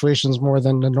these situations more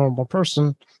than the normal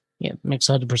person, it makes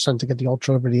 100% to get the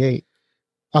Ultra over the 8.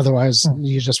 Otherwise,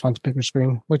 you just want the bigger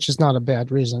screen, which is not a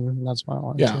bad reason. That's why I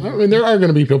want. Yeah, I mean, there are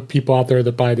going to be people out there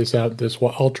that buy this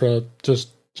Ultra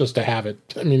just to have it.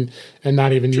 I mean, and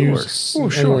not even use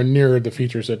anywhere near the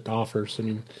features it offers. I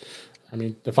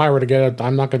mean, if I were to get it,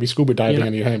 I'm not going to be scuba diving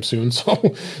anytime soon.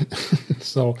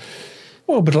 So,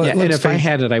 well, but and if I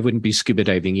had it, I wouldn't be scuba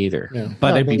diving either. Yeah.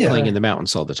 But I'd be playing in the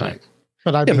mountains all the time.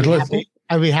 But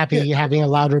I'd be happy having a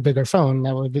louder, bigger phone.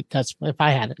 That's if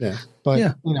I had it. Yeah.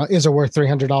 But is it worth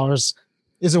 $300?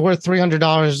 Is it worth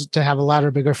 $300 to have a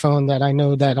louder, bigger phone that I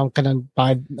know that I'm going to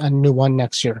buy a new one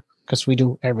next year? Because we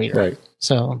do every year. Right.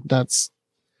 So that's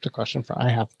the question I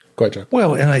have. Go ahead, Chuck.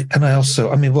 Well, and I also,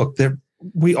 I mean, look,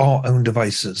 we all own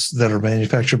devices that are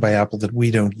manufactured by Apple that we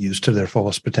don't use to their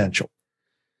fullest potential.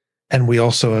 And we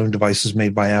also own devices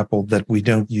made by Apple that we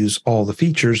don't use all the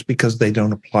features because they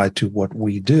don't apply to what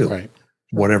we do,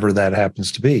 whatever that happens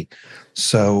to be.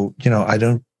 So,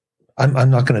 I'm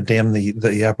not going to damn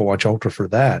the Apple Watch Ultra for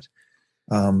that.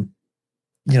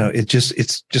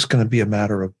 It's just going to be a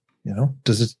matter of,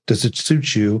 does it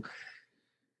suit you?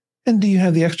 And do you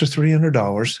have the extra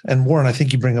 $300? And Warren, I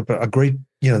think you bring up a great,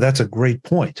 that's a great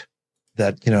point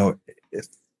that,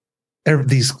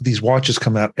 these watches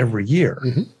come out every year.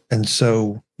 Mm-hmm. And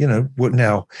so, what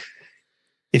now,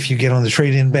 if you get on the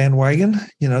trade-in bandwagon,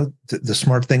 the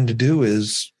smart thing to do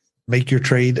is make your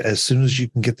trade as soon as you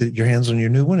can get your hands on your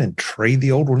new one and trade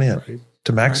the old one in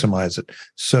to maximize it.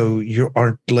 So you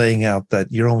aren't laying out that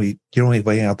you're only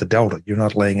laying out the delta. You're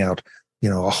not laying out,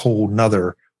 a whole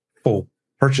nother full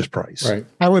purchase price. Right.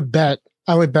 I would bet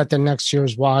that next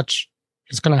year's watch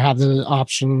is going to have the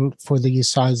option for the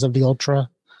size of the Ultra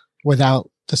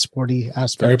without the sporty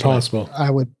aspect. Very possible.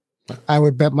 I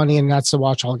would bet money, and that's the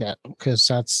watch I'll get because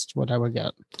that's what I would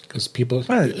get. Because people,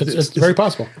 it's very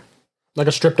possible, like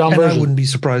a stripped down version. I wouldn't be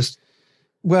surprised.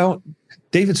 Well,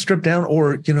 David stripped down,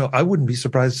 or I wouldn't be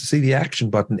surprised to see the action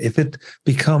button if it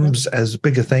becomes as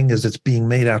big a thing as it's being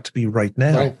made out to be right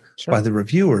now by the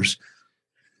reviewers.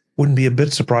 Wouldn't be a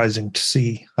bit surprising to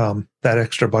see that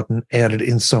extra button added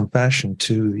in some fashion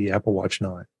to the Apple Watch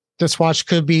 9. This watch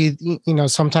could be,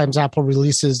 sometimes Apple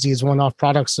releases these one-off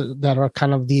products that are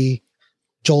kind of the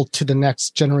jolt to the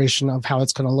next generation of how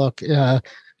it's going to look.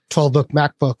 12-book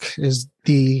MacBook is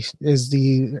the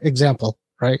example,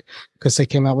 right? Because they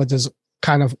came out with this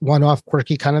kind of one-off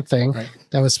quirky kind of thing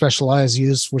that was specialized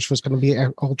use, which was going to be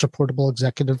an ultra portable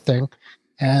executive thing.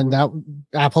 And that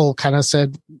Apple kind of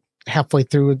said halfway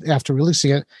through after releasing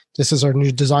it, this is our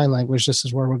new design language. This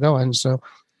is where we're going. So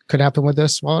could happen with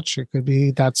this watch. It could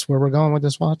be that's where we're going with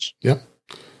this watch. Yep.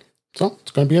 So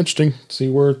it's going to be interesting to see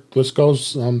where this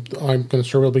goes. I'm going to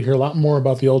sure we'll be hear a lot more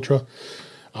about the Ultra.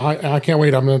 I can't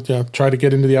wait. I'm going to try to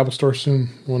get into the Apple Store soon.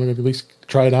 I want to at least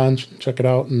try it on, check it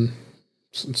out, and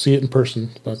see it in person.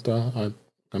 But I'm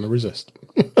going to resist.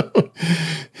 at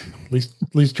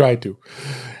least try to.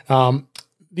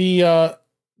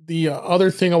 The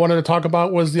other thing I wanted to talk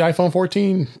about was the iPhone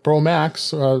 14 Pro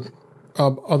Max.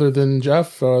 Other than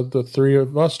Jeff, the three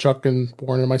of us, Chuck and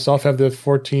Warren and myself, have the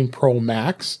 14 Pro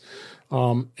Max.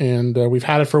 And we've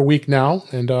had it for a week now,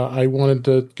 and I wanted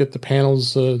to get the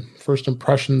panel's first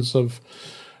impressions of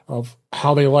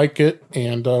how they like it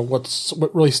and what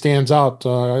really stands out.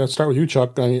 I'll start with you,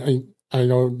 Chuck. I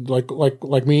know,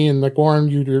 like me and like Warren,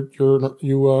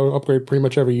 you upgrade pretty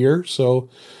much every year. So,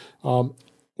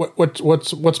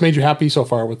 what's made you happy so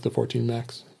far with the 14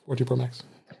 Pro Max?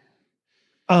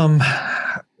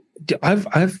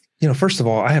 I've first of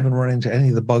all, I haven't run into any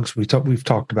of the bugs we've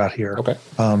talked about here. Okay.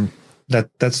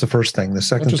 That's the first thing. The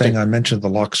second thing, I mentioned the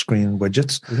lock screen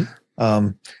widgets. Mm-hmm.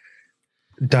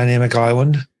 Dynamic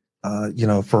Island,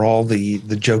 for all the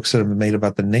jokes that have been made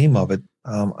about the name of it,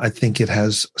 I think it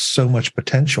has so much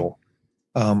potential.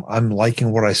 I'm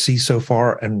liking what I see so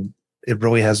far, and it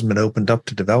really hasn't been opened up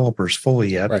to developers fully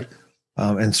yet. Right.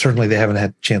 And certainly they haven't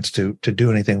had a chance to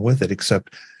do anything with it,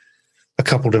 except a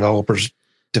couple developers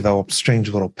developed strange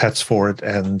little pets for it,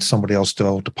 and somebody else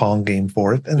developed a Pong game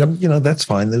for it. And, that's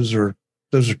fine. Those are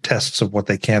tests of what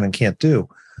they can and can't do.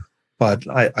 But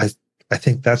I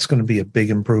think that's going to be a big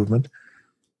improvement.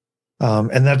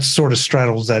 And that sort of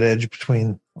straddles that edge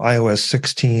between iOS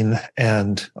 16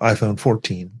 and iPhone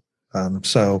 14.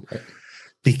 So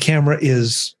the camera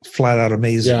is flat out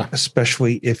amazing,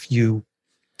 especially if you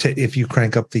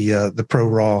crank up the Pro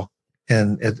RAW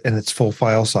and its full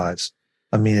file size.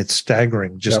 I mean, it's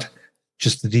staggering, just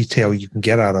the detail you can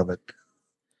get out of it.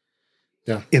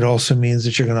 Yeah. It also means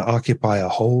that you're going to occupy a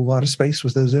whole lot of space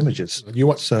with those images. Did you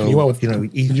go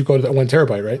to that 1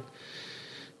 terabyte, right?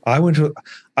 I went to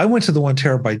the 1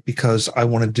 terabyte because I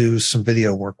want to do some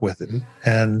video work with it,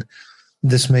 and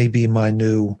this may be my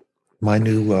new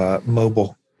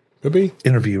mobile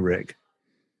interview rig,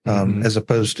 as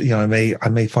opposed to I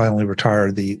may finally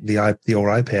retire the old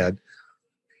iPad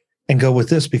and go with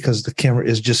this because the camera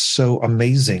is just so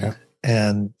amazing. Yeah.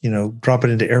 And drop it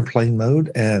into airplane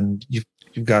mode, and you've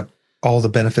got all the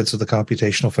benefits of the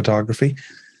computational photography.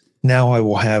 Now I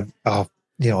will have a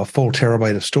full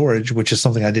terabyte of storage, which is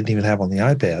something I didn't even have on the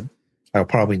iPad. I'll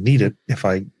probably need it if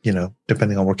I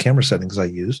depending on what camera settings I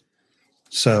use.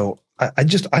 So I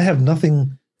have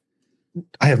nothing.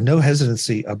 I have no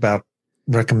hesitancy about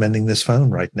recommending this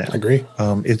phone right now. I agree.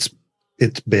 It's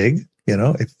big.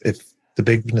 If the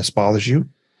bigness bothers you,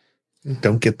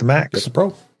 don't get the Max. Get the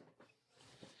Pro.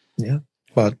 Yeah,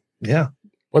 but yeah.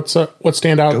 What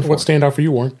stand out for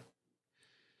you, Warren?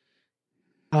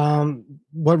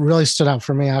 What really stood out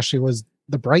for me actually was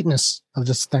the brightness of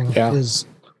this thing is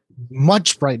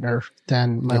much brighter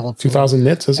than my old 2000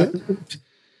 nits, is it?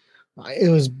 It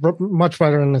was much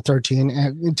brighter than the 13,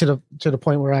 and to the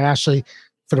point where I actually,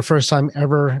 for the first time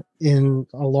ever in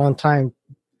a long time,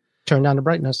 turned down the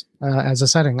brightness as a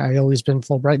setting. I always been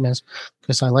full brightness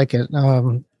because I like it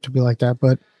to be like that,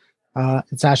 but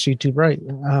it's actually too bright.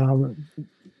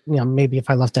 Maybe if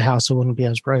I left the house, it wouldn't be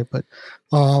as bright, but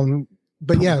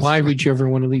yeah. Why would you ever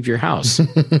want to leave your house?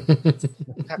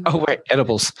 Oh, right,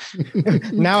 edibles.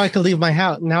 Now I could leave my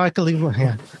house. Now I could leave my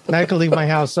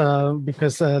house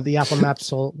because the Apple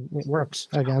Maps works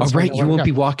again. Oh, right, you won't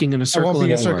be walking in a circle. I won't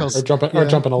be in circles. Or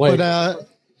jumping a lake. But,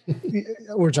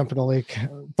 we're jumping a lake.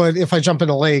 But if I jump in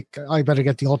a lake, I better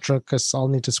get the Ultra because I'll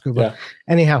need to scuba. Yeah.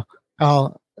 Anyhow,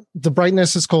 the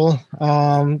brightness is cool.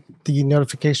 The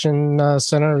notification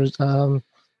center, the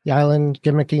island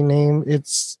gimmicky name,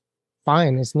 it's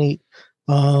fine. It's neat.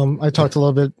 I talked a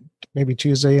little bit maybe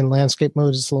Tuesday in landscape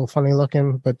mode. It's a little funny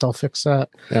looking, but they'll fix that.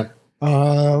 Yeah.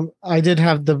 I did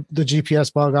have the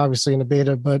GPS bug obviously in the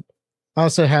beta, but I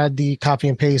also had the copy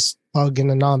and paste bug in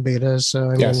the non-beta.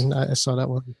 So I saw that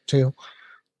one too.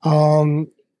 I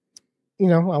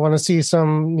want to see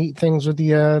some neat things with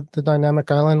the dynamic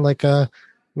island, like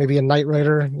maybe a Knight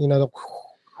Rider,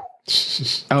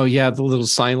 Oh yeah, the little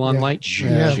Cylon light.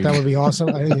 Yeah, that would be awesome.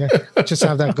 Just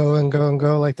have that go and go and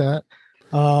go like that.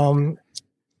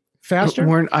 Faster.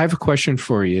 Warren, I have a question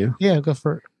for you. Yeah, go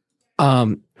for it.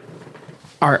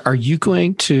 Are you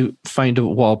going to find a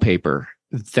wallpaper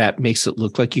that makes it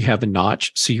look like you have a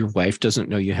notch so your wife doesn't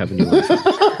know you have a new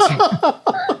iPhone?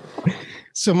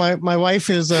 So my wife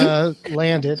is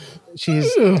landed.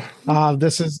 She's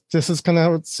this is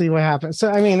gonna see what happens. So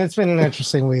I mean, it's been an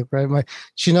interesting week, right?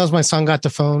 She knows my son got the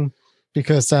phone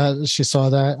because she saw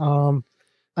that.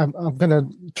 I'm gonna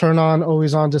turn on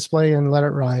always on display and let it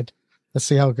ride. Let's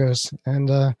see how it goes. And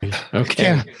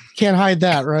okay, can't hide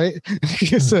that, right?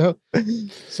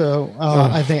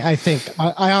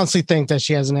 I honestly think that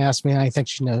she hasn't asked me, and I think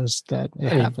she knows that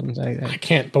it happens. I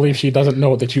can't believe she doesn't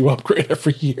know that you upgrade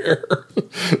every year.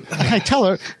 I tell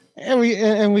her. And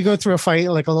we go through a fight,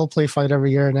 like a little play fight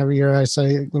every year. And every year I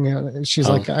say, she's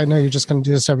like, I know you're just going to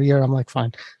do this every year. I'm like,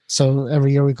 fine. So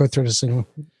every year we go through the same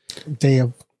day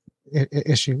of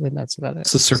issue, and that's about it.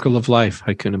 It's the circle of life.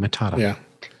 Hakuna Matata. Yeah.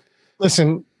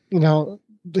 Listen,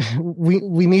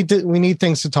 we need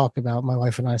things to talk about, my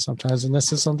wife and I sometimes, and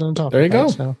this is something to talk about. There you go.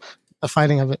 So the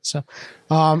fighting of it. So,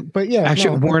 but yeah.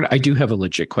 Actually, Warren, I do have a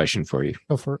legit question for you.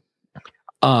 Go for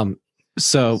it.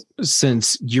 So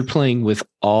since you're playing with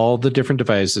all the different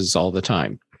devices all the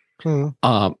time,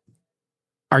 are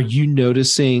you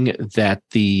noticing that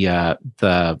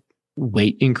the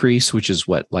weight increase, which is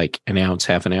what, like an ounce,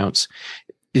 half an ounce,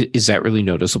 is that really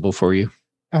noticeable for you?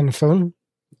 On the phone?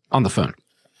 On the phone.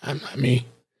 Not me.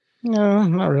 No,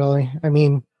 not really. I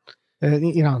mean,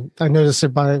 I noticed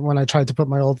it when I tried to put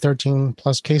my old 13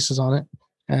 plus cases on it.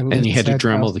 And you had to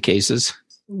Dremel the cases?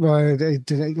 But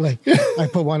I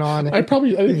put one on. I didn't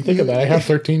even think of that. I have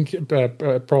 13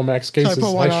 Pro Max cases. So I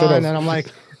put one on, and I'm like,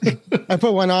 I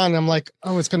put one on, and I'm like,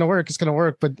 oh, it's gonna work. It's gonna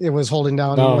work. But it was holding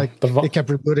down. No, and it kept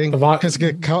rebooting because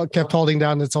it kept holding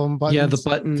down its own buttons. Yeah, the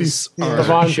buttons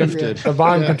are shifted. The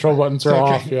volume control buttons are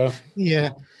off. Yeah. Yeah.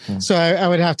 So I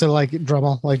would have to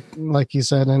Dremel, like you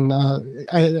said, and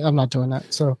I'm not doing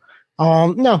that. So,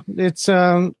 no, it's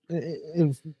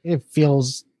it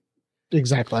feels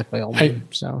exactly like my old one.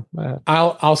 So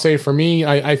I'll say for me,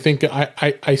 I think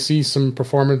I see some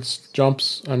performance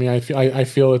jumps. I mean, I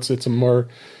feel it's a more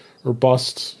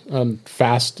robust and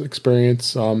fast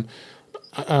experience.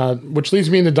 Which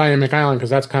leads me into Dynamic Island, because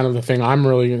that's kind of the thing I'm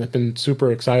really been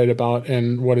super excited about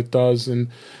and what it does. And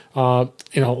a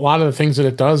lot of the things that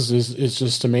it does is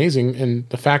just amazing. And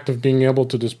the fact of being able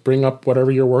to just bring up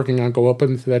whatever you're working on, go up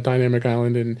into that Dynamic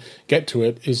Island and get to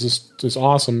it is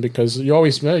awesome, because you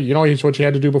always what you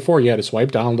had to do before. You had to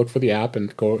swipe down, look for the app,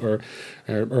 and go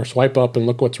or swipe up and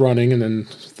look what's running, and then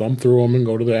thumb through them and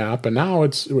go to the app. And now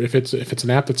if it's an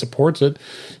app that supports it,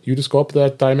 you just go up to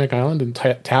that Dynamic Island and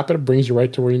tap it. It brings you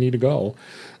right to where you need to go.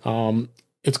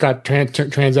 It's got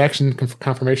transaction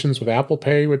confirmations with Apple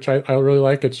Pay, which I really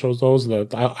like. It shows those.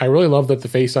 I really love that the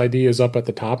Face ID is up at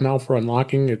the top now for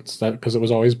unlocking. It's that because it was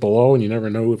always below, and you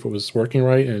never know if it was working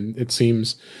right. And it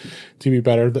seems to be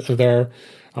better there.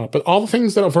 But all the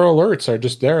things that for alerts are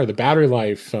just there. The battery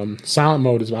life, silent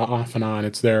mode is off and on.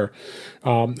 It's there,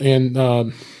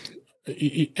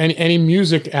 any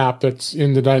music app that's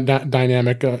in the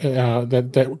dynamic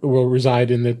that will reside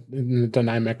in the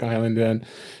Dynamic Island, and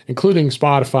including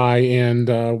Spotify and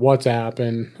WhatsApp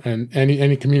and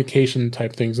any communication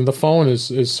type things. And the phone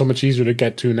is so much easier to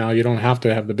get to now. You don't have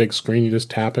to have the big screen. You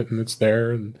just tap it and it's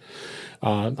there. And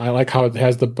I like how it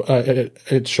has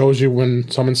it shows you when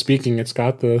someone's speaking. It's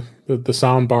got the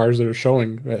sound bars that are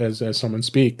showing as someone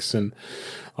speaks. And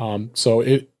so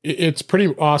it's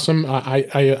pretty awesome.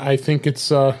 I think it's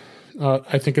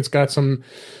got some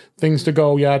things to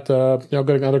go yet.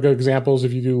 Good other good examples.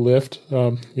 If you do Lyft,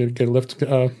 you get a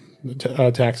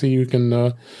Lyft taxi, you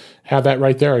can have that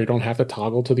right there. You don't have to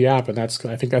toggle to the app, and I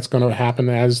think that's going to happen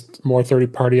as more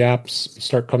third-party apps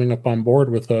start coming up on board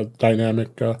with the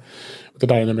Dynamic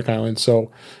Island.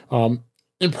 So.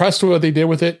 Impressed with what they did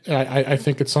with it. I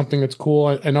think it's something that's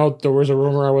cool. I know there was a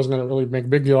rumor, I wasn't going to really make a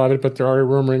big deal out of it, but they're already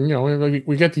rumoring,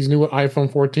 we get these new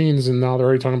iPhone 14s, and now they're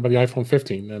already talking about the iPhone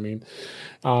 15. I mean,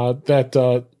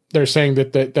 that they're saying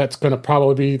that's going to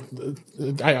probably be,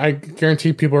 I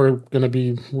guarantee people are going to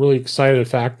be really excited at the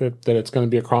fact that it's going to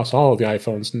be across all of the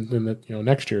iPhones in the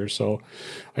next year. So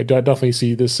I definitely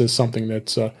see this as something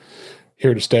that's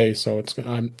here to stay. So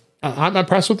I'm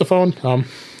impressed with the phone.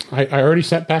 I already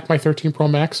sent back my 13 Pro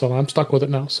Max, so I'm stuck with it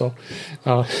now. So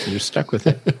you're stuck with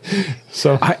it.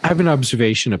 So I have an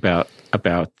observation about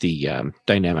the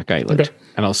Dynamic Island, okay.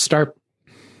 And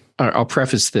I'll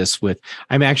preface this with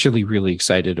I'm actually really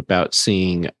excited about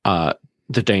seeing the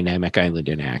Dynamic Island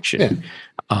in action.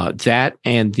 Yeah. That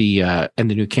and the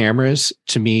new cameras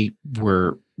to me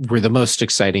were the most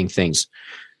exciting things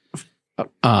for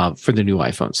the new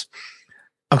iPhones.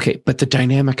 Okay, but the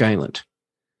Dynamic Island.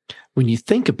 When you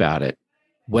think about it,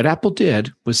 what Apple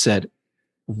did was said,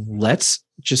 let's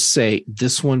just say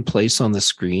this one place on the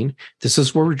screen, this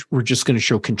is where we're just going to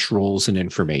show controls and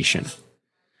information.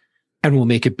 And we'll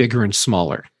make it bigger and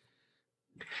smaller.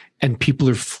 And people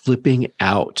are flipping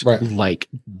out, right? Like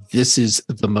this is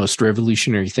the most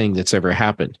revolutionary thing that's ever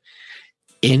happened.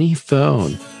 any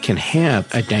phone can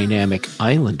have a dynamic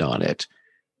island on it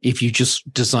if you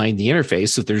just design the interface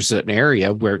so there's an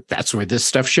area where that's where this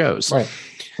stuff shows. Right.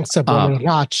 Except when a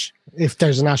notch, if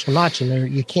there's an actual notch in there,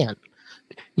 you can't.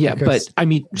 Yeah, but I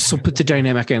mean, so put the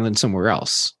dynamic island somewhere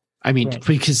else. I mean, right.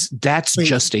 Because that's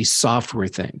just a software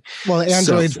thing. Well,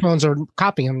 Android phones are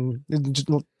copying.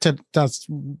 That's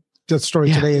the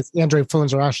story today. Is Android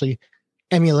phones are actually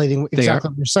emulating exactly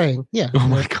what you're saying. Yeah. Oh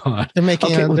my God. They're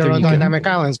making their own dynamic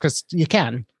islands because you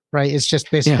can. Right. It's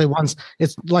just basically ones.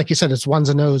 It's like you said. It's ones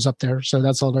and O's up there. So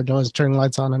that's all they're doing is turning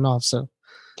lights on and off. So.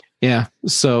 Yeah.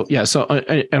 So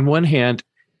on one hand,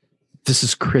 this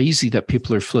is crazy that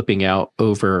people are flipping out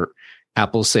over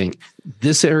Apple saying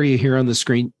this area here on the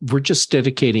screen, we're just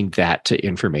dedicating that to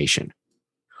information.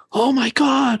 Oh my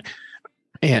God.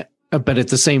 But at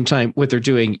the same time, what they're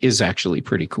doing is actually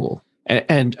pretty cool.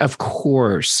 And of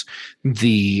course,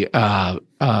 the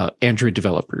Android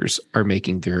developers are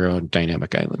making their own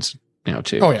dynamic islands now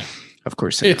too. Oh yeah. Of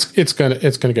course. It's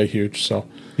gonna get huge. So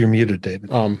you're muted, David.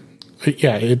 Thank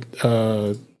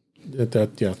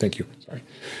you. Sorry.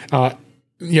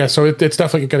 So it's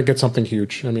definitely going to get something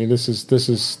huge. I mean, this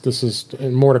is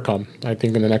more to come. I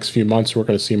think in the next few months, we're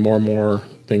going to see more and more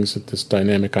things that this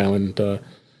dynamic island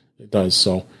does.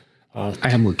 So I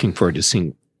am looking forward to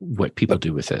seeing what people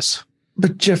do with this.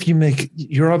 But Jeff,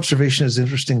 your observation is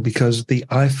interesting because the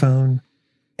iPhone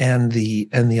and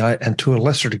to a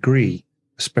lesser degree,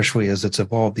 especially as it's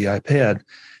evolved, the iPad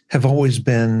have always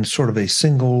been sort of a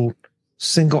single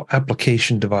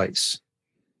application device.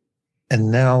 And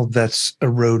now that's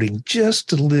eroding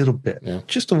just a little bit,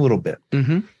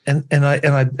 Mm-hmm. And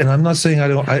I'm not saying I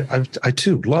don't. I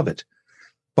too love it,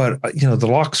 but the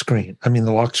lock screen. I mean,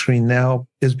 the lock screen now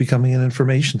is becoming an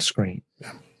information screen,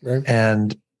 right.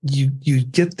 And you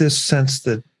get this sense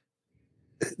that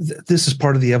this is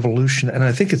part of the evolution, and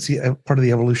I think it's part of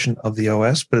the evolution of the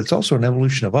OS, but it's also an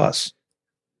evolution of us.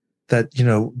 That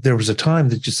there was a time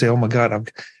that you say, "Oh my God,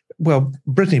 Well,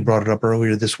 Brittany brought it up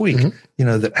earlier this week,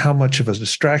 that how much of a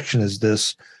distraction is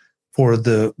this for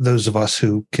those of us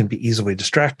who can be easily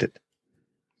distracted.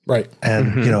 Right.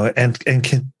 And,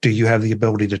 do you have the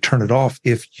ability to turn it off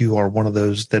if you are one of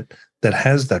those that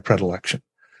has that predilection?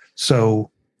 So,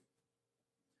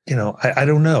 I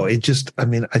don't know. It just, I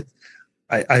mean,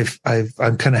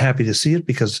 I'm kind of happy to see it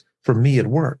because for me, it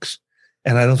works.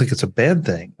 And I don't think it's a bad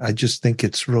thing. I just think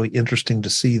it's really interesting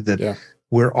to see that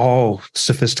we're all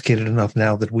sophisticated enough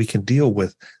now that we can deal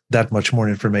with that much more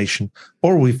information,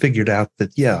 or we figured out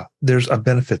that, there's a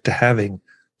benefit to having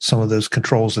some of those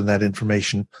controls and that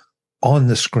information on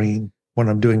the screen when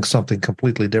I'm doing something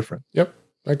completely different. Yep,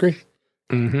 I agree.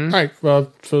 Mm-hmm. All right.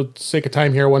 Well, for the sake of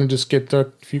time here, I want to just get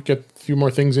a few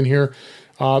more things in here.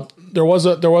 There was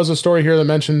a story here that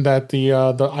mentioned that the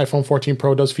iPhone 14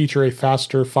 Pro does feature a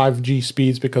faster 5G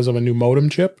speeds because of a new modem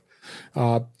chip.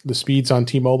 The speeds on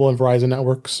T-Mobile and Verizon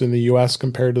networks in the U.S.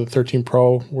 compared to the 13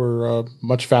 Pro were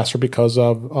much faster because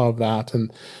of that.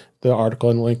 And the article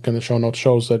and link in the show notes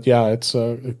shows that, it's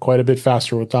quite a bit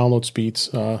faster with download speeds.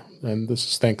 And this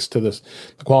is thanks to the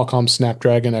Qualcomm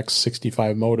Snapdragon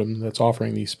X65 modem that's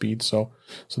offering these speeds. So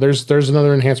there's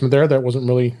another enhancement there that wasn't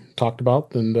really talked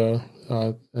about. And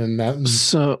that.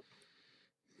 So,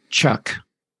 Chuck,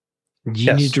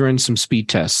 you need to run some speed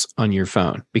tests on your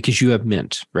phone because you have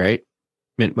Mint, right?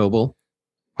 Mint Mobile?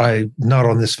 Not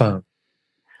on this phone.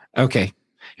 Okay.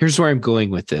 Here's where I'm going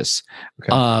with this.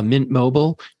 Okay. Mint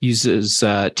Mobile uses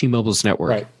T-Mobile's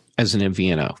network as an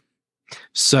MVNO.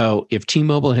 So if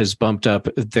T-Mobile has bumped up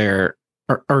their,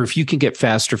 or if you can get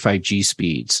faster 5G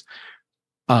speeds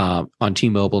on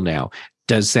T-Mobile now,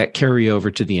 does that carry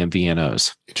over to the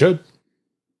MVNOs? It should.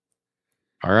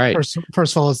 All right.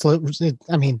 First of all, faster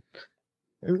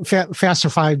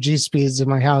 5G speeds in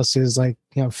my house is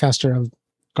faster of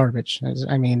garbage.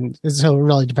 I mean, so it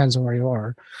really depends on where you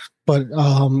are. But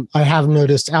I have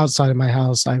noticed outside of my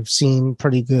house, I've seen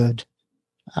pretty good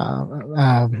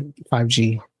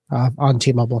 5G on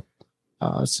T-Mobile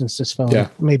since this phone,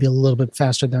 maybe a little bit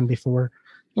faster than before.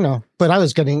 But I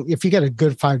was getting, if you get a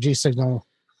good 5G signal,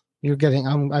 you're getting,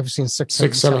 I've seen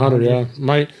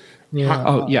 600-700.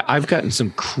 Yeah. I've gotten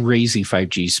some crazy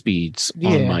 5G speeds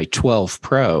on my 12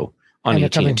 Pro on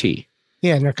AT&T.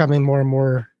 And they're coming more and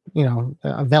more,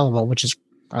 available, which is,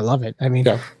 I love it. I mean,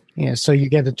 so you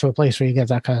get it to a place where you get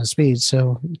that kind of speed.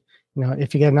 So,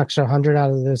 if you get an extra 100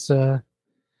 out of this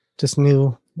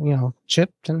new,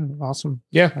 chip, then awesome.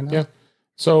 Yeah.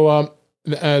 So,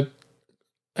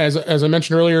 as I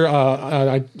mentioned earlier,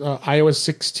 iOS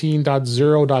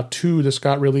 16.0.2 just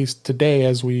got released today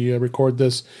as we record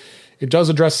this. It does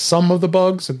address some of the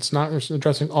bugs. It's not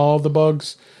addressing all of the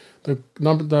bugs. The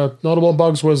notable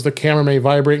bugs was the camera may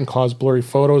vibrate and cause blurry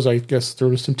photos. I guess there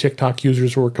was some TikTok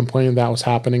users who were complaining that was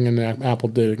happening, and Apple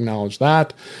did acknowledge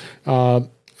that. The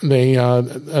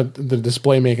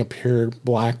display may appear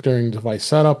black during device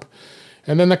setup,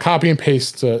 and then the copy and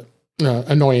paste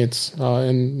annoyance.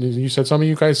 And you said some of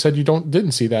you guys said you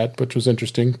didn't see that, which was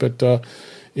interesting. But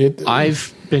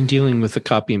I've been dealing with the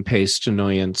copy and paste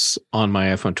annoyance on my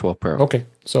iPhone 12 Pro. Okay,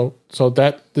 so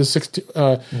that this 16,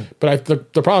 but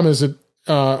the problem is that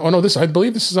I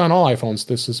believe this is on all iPhones.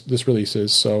 This release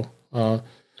is so.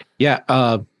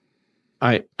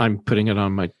 I'm putting it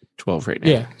on my 12 right now.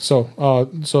 Yeah,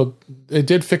 so it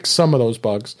did fix some of those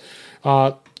bugs.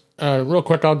 Real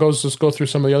quick, I'll just go through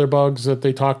some of the other bugs that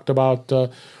they talked about.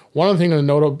 One of the things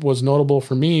that was notable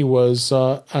for me was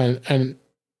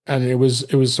and it was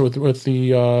with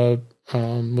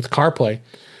CarPlay.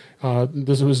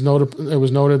 This was noted. It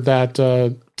was noted that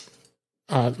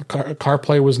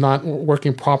CarPlay was not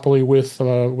working properly with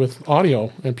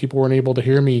audio, and people weren't able to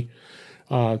hear me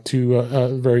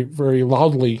very, very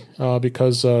loudly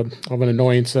because of an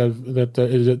annoyance that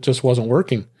it just wasn't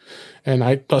working. And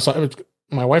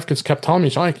my wife just kept telling me,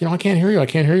 "So I can't hear you. I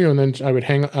can't hear you." And then I would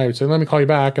say, "Let me call you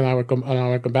back," and I would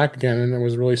come back again, and it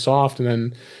was really soft. And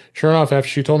then, sure enough, after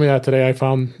she told me that today, I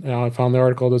found the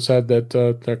article that said that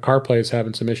the CarPlay is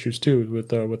having some issues too with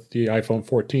the iPhone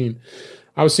 14.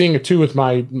 I was seeing it too with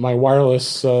my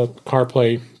wireless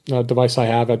CarPlay device I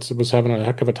have. It was having a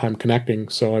heck of a time connecting,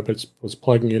 so I was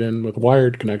plugging it in with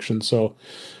wired connection. So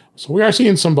we are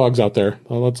seeing some bugs out there.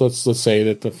 Let's say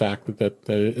that the fact that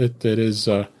it is.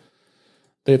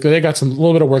 They got a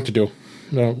little bit of work to do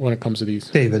when it comes to these.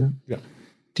 David, yeah.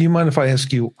 Do you mind if I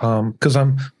ask you? Because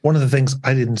I'm one of the things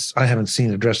I haven't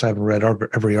seen addressed. I haven't read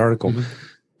every article,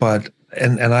 but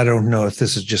and I don't know if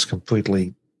this is just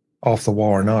completely off the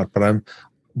wall or not. But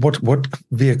what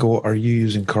vehicle are you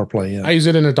using CarPlay in? I use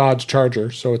it in a Dodge Charger,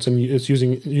 so it's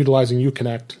utilizing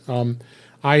Uconnect.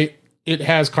 It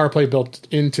has CarPlay built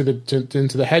into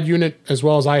the head unit, as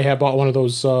well as I have bought one of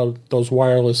those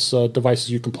wireless devices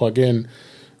you can plug in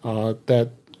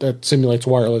that simulates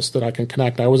wireless that I can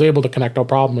connect. I was able to connect no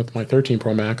problem with my 13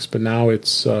 Pro Max, but now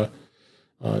it's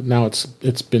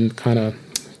been kind of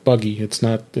buggy. It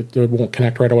won't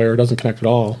connect right away, or it doesn't connect at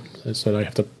all. So I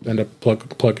have to end up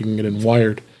plugging it in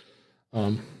wired.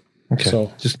 Okay.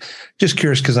 So just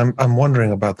curious, because I'm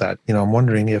wondering about that. I'm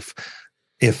wondering if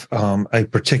a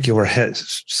particular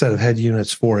set of head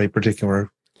units for a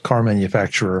particular car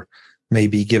manufacturer may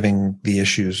be giving the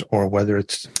issues, or whether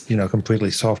it's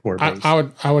completely software based.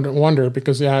 I would wonder,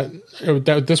 because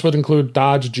this would include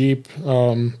Dodge, Jeep,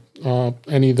 any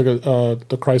of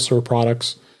the Chrysler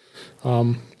products,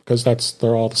 because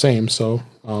they're all the same. So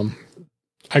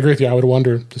I agree with you. I would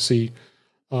wonder to see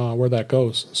where that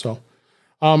goes. So.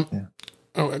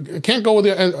 I can't go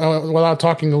without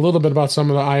talking a little bit about some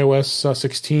of the iOS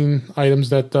 16 items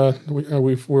that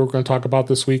we were going to talk about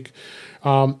this week.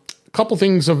 A couple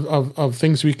things of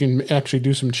things we can actually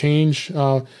do some change.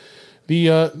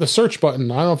 The search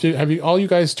button. I don't know if all you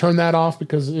guys turned that off,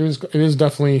 because it is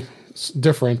definitely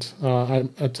different,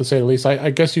 to say the least. I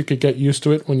guess you could get used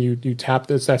to it when you tap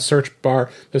this, that search bar,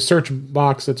 the search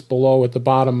box that's below at the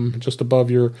bottom, just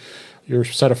above your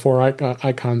set of four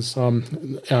icons.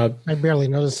 I barely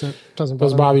notice it. Doesn't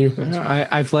bother you.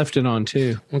 I've left it on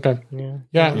too. Okay.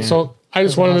 Yeah. So I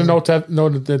just wanted to note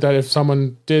that if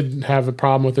someone did have a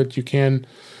problem with it, you can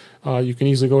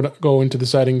easily go into the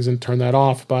settings and turn that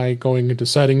off by going into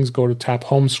settings, go to tap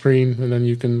home screen, and then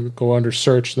you can go under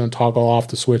search and then toggle off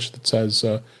the switch that says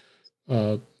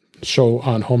show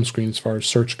on home screen as far as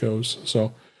search goes.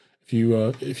 So if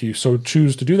you so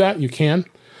choose to do that, you can.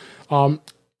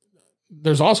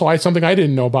 There's also something I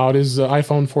didn't know about is the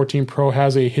iPhone 14 Pro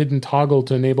has a hidden toggle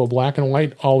to enable black and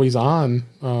white always on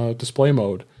display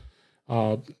mode.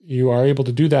 You are able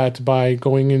to do that by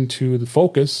going into the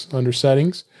focus under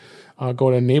settings,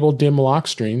 go to enable dim lock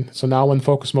screen. So now when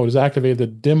focus mode is activated, the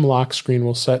dim lock screen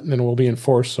will set and will be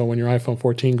enforced. So when your iPhone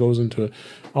 14 goes into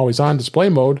always on display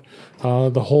mode,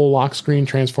 the whole lock screen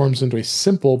transforms into a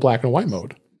simple black and white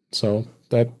mode. So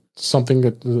that's something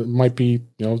that might be,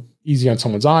 easy on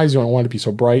someone's eyes. You don't want it to be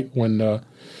so bright when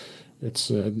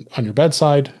it's on your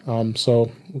bedside.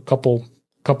 So a couple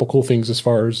cool things as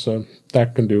far as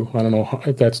that can do. I don't know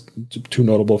if that's too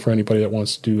notable for anybody that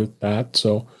wants to do that.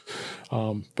 So,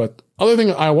 but other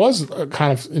thing I was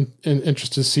kind of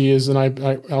interested to see is, and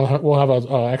we'll have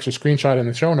a actual screenshot in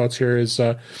the show notes here, is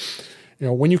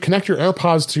when you connect your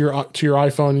AirPods to your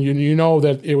iPhone, you know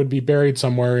that it would be buried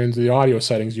somewhere into the audio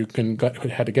settings. You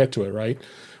had to get to it, right?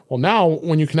 Well, now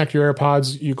when you connect your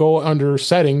AirPods, you go under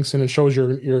settings and it shows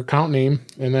your account name.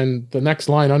 And then the next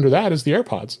line under that is the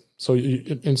AirPods. So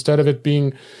instead of it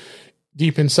being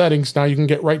deep in settings, now you can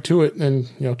get right to it and,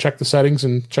 check the settings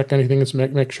and check anything to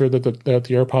make sure that the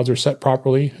AirPods are set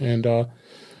properly. And I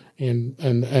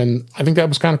think that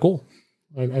was kind of cool.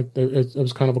 It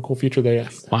was kind of a cool feature they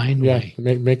finally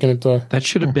making it that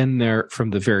should have been there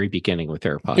from the very beginning with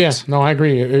AirPods. Yeah, no, I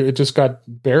agree. It just got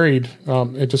buried.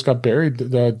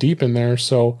 Deep in there.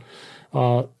 So,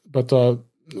 so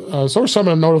are some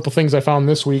of the notable things I found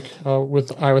this week with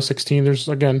iOS 16. There's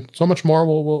again so much more.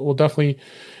 We'll definitely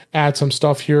add some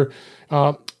stuff here.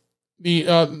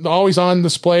 The always on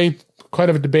display, quite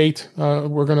of a debate.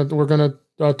 We're gonna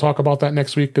talk about that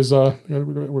next week because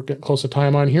we're getting close to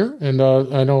time on here, and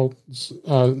I know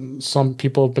some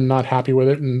people have been not happy with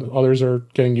it, and others are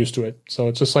getting used to it. So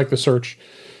it's just like the search.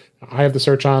 I have the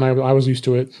search on. I was used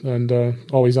to it, and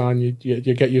always on. You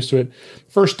get used to it.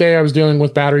 First day I was dealing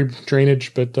with battery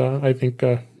drainage, but I think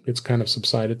it's kind of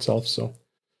subsided itself. So,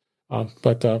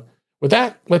 with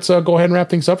that, let's go ahead and wrap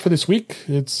things up for this week.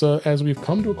 It's as we've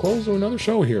come to a close of another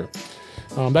show here.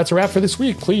 That's a wrap for this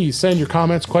week. Please send your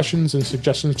comments, questions, and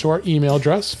suggestions to our email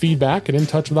address,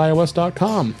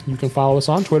 feedback@intouchwithios.com. You can follow us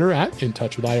on Twitter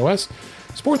 @intouchwithios.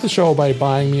 Support the show by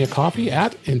buying me a coffee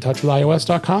at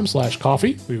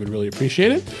intouchwithios.com/coffee. We would really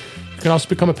appreciate it. You can also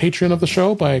become a patron of the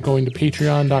show by going to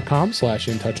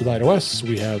patreon.com/intouchwithios.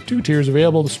 We have 2 tiers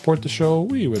available to support the show.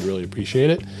 We would really appreciate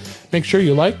it. Make sure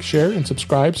you like, share, and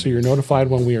subscribe so you're notified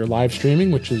when we are live streaming,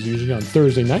 which is usually on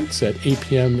Thursday nights at 8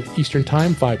 p.m. Eastern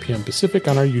Time, 5 p.m. Pacific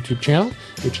on our YouTube channel,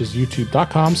 which is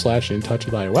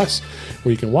youtube.com/intouchwithios,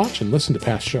 where you can watch and listen to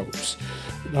past shows.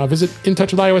 Visit In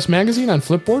Touch with iOS magazine on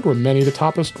Flipboard, where many of the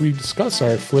topics we discuss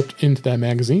are flipped into that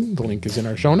magazine. The link is in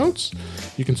our show notes.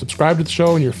 You can subscribe to the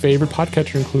show in your favorite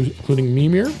podcatcher, including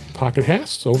Memir, Pocket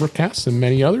Casts, Overcast, and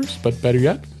many others. But better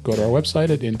yet, go to our website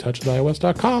at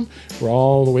intouchwithios.com, where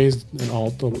all the ways and all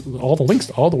the links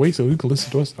to all the ways that you can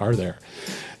listen to us are there.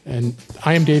 And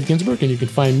I am Dave Ginsburg, and you can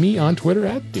find me on Twitter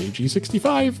at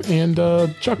DaveG65. And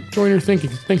Chuck Joyner,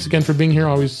 thanks again for being here.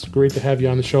 Always great to have you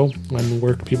on the show. And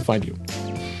where can people find you?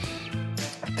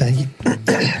 Thank you.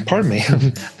 Pardon me.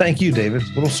 Thank you, David. A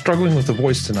little struggling with the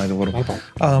voice tonight. A little.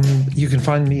 You can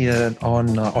find me you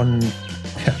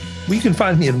can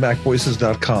find me at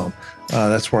MacVoices.com.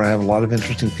 That's where I have a lot of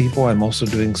interesting people. I'm also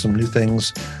doing some new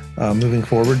things moving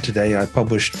forward. Today, I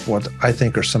published what I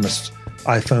think are some new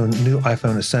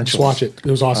iPhone essentials. Just watch it. It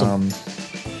was awesome.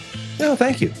 No,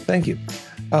 thank you.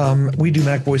 We do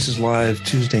Mac Voices live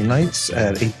Tuesday nights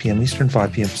at 8 p.m. Eastern,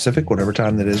 5 p.m. Pacific, whatever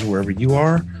time that is, wherever you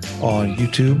are, on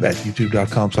YouTube at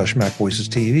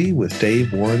youtube.com/MacVoicesTV with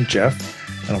Dave, Warren, Jeff,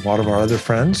 and a lot of our other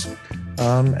friends.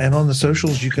 And on the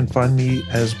socials, you can find me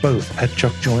as both at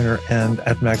Chuck Joyner and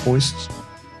at Mac Voices.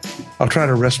 I'll try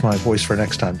to rest my voice for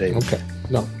next time, Dave. Okay.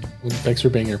 No, thanks for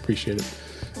being here. Appreciate it.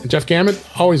 And Jeff Gamet,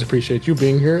 always appreciate you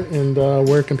being here. And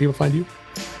where can people find you?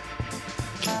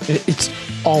 It's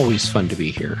always fun to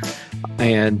be here.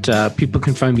 And people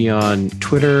can find me on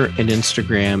Twitter and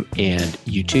Instagram and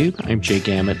YouTube. I'm Jay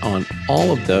Gamet on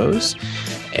all of those.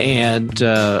 And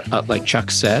like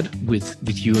Chuck said, with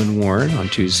you and Warren on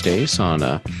Tuesdays on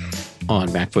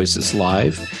Mac Voices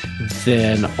Live.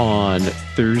 Then on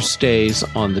Thursdays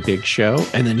on The Big Show.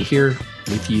 And then here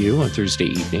with you on Thursday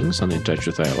evenings on In Touch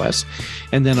with iOS,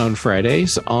 and then on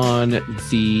Fridays on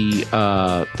the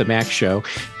Mac Show,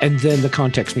 and then the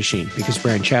Context Machine, because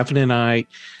Brian Chaffin and I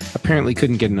apparently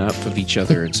couldn't get enough of each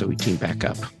other, and so we teamed back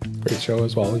up. Great show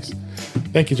as always.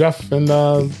 Thank you, Jeff. And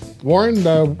Warren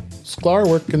Sklar,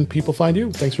 where can people find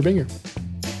you? Thanks for being here.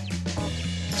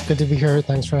 It's good to be here.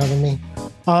 Thanks for having me.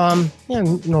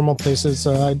 Normal places.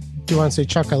 I do want to say,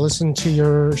 Chuck, I listened to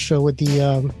your show with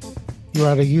the you were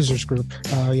at a users group.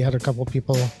 You had a couple of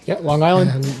people. Yeah, Long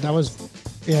Island. And that was,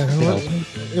 it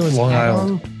was Long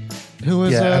Island. Who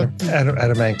was Adam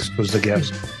Angst was the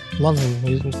guest. Love him.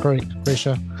 He was great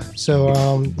show. So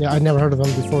I'd never heard of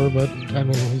him before, but I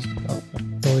mean, he's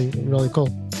really, really cool.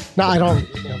 No, I don't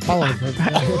follow him.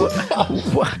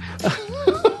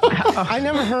 I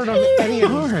never heard of any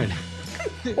of them.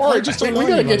 Or we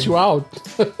gotta get you out.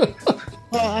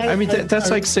 Well, that's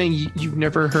like saying you've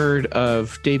never heard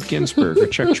of Dave Ginsburg or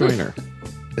Chuck Joyner.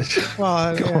 Well,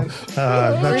 I'm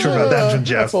not sure about that one,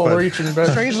 Jeff.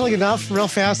 Strangely enough, real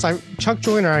fast, Chuck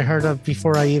Joyner I heard of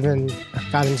before I even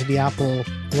got into the Apple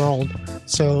world.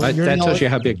 So that tells you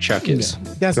how big Chuck is.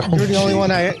 Yes, you're the only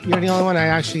one I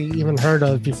actually even heard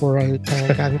of before I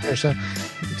got in here. So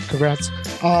congrats.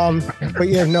 But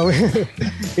yeah, no,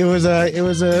 it was a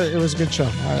good show.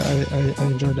 I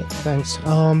enjoyed it. Thanks.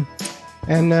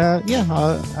 And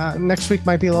next week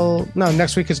might be a little. No,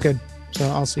 next week is good. So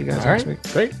I'll see you guys next week.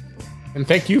 Great. And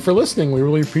thank you for listening. We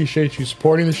really appreciate you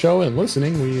supporting the show and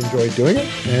listening. We enjoy doing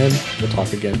it, and we'll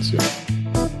talk again soon.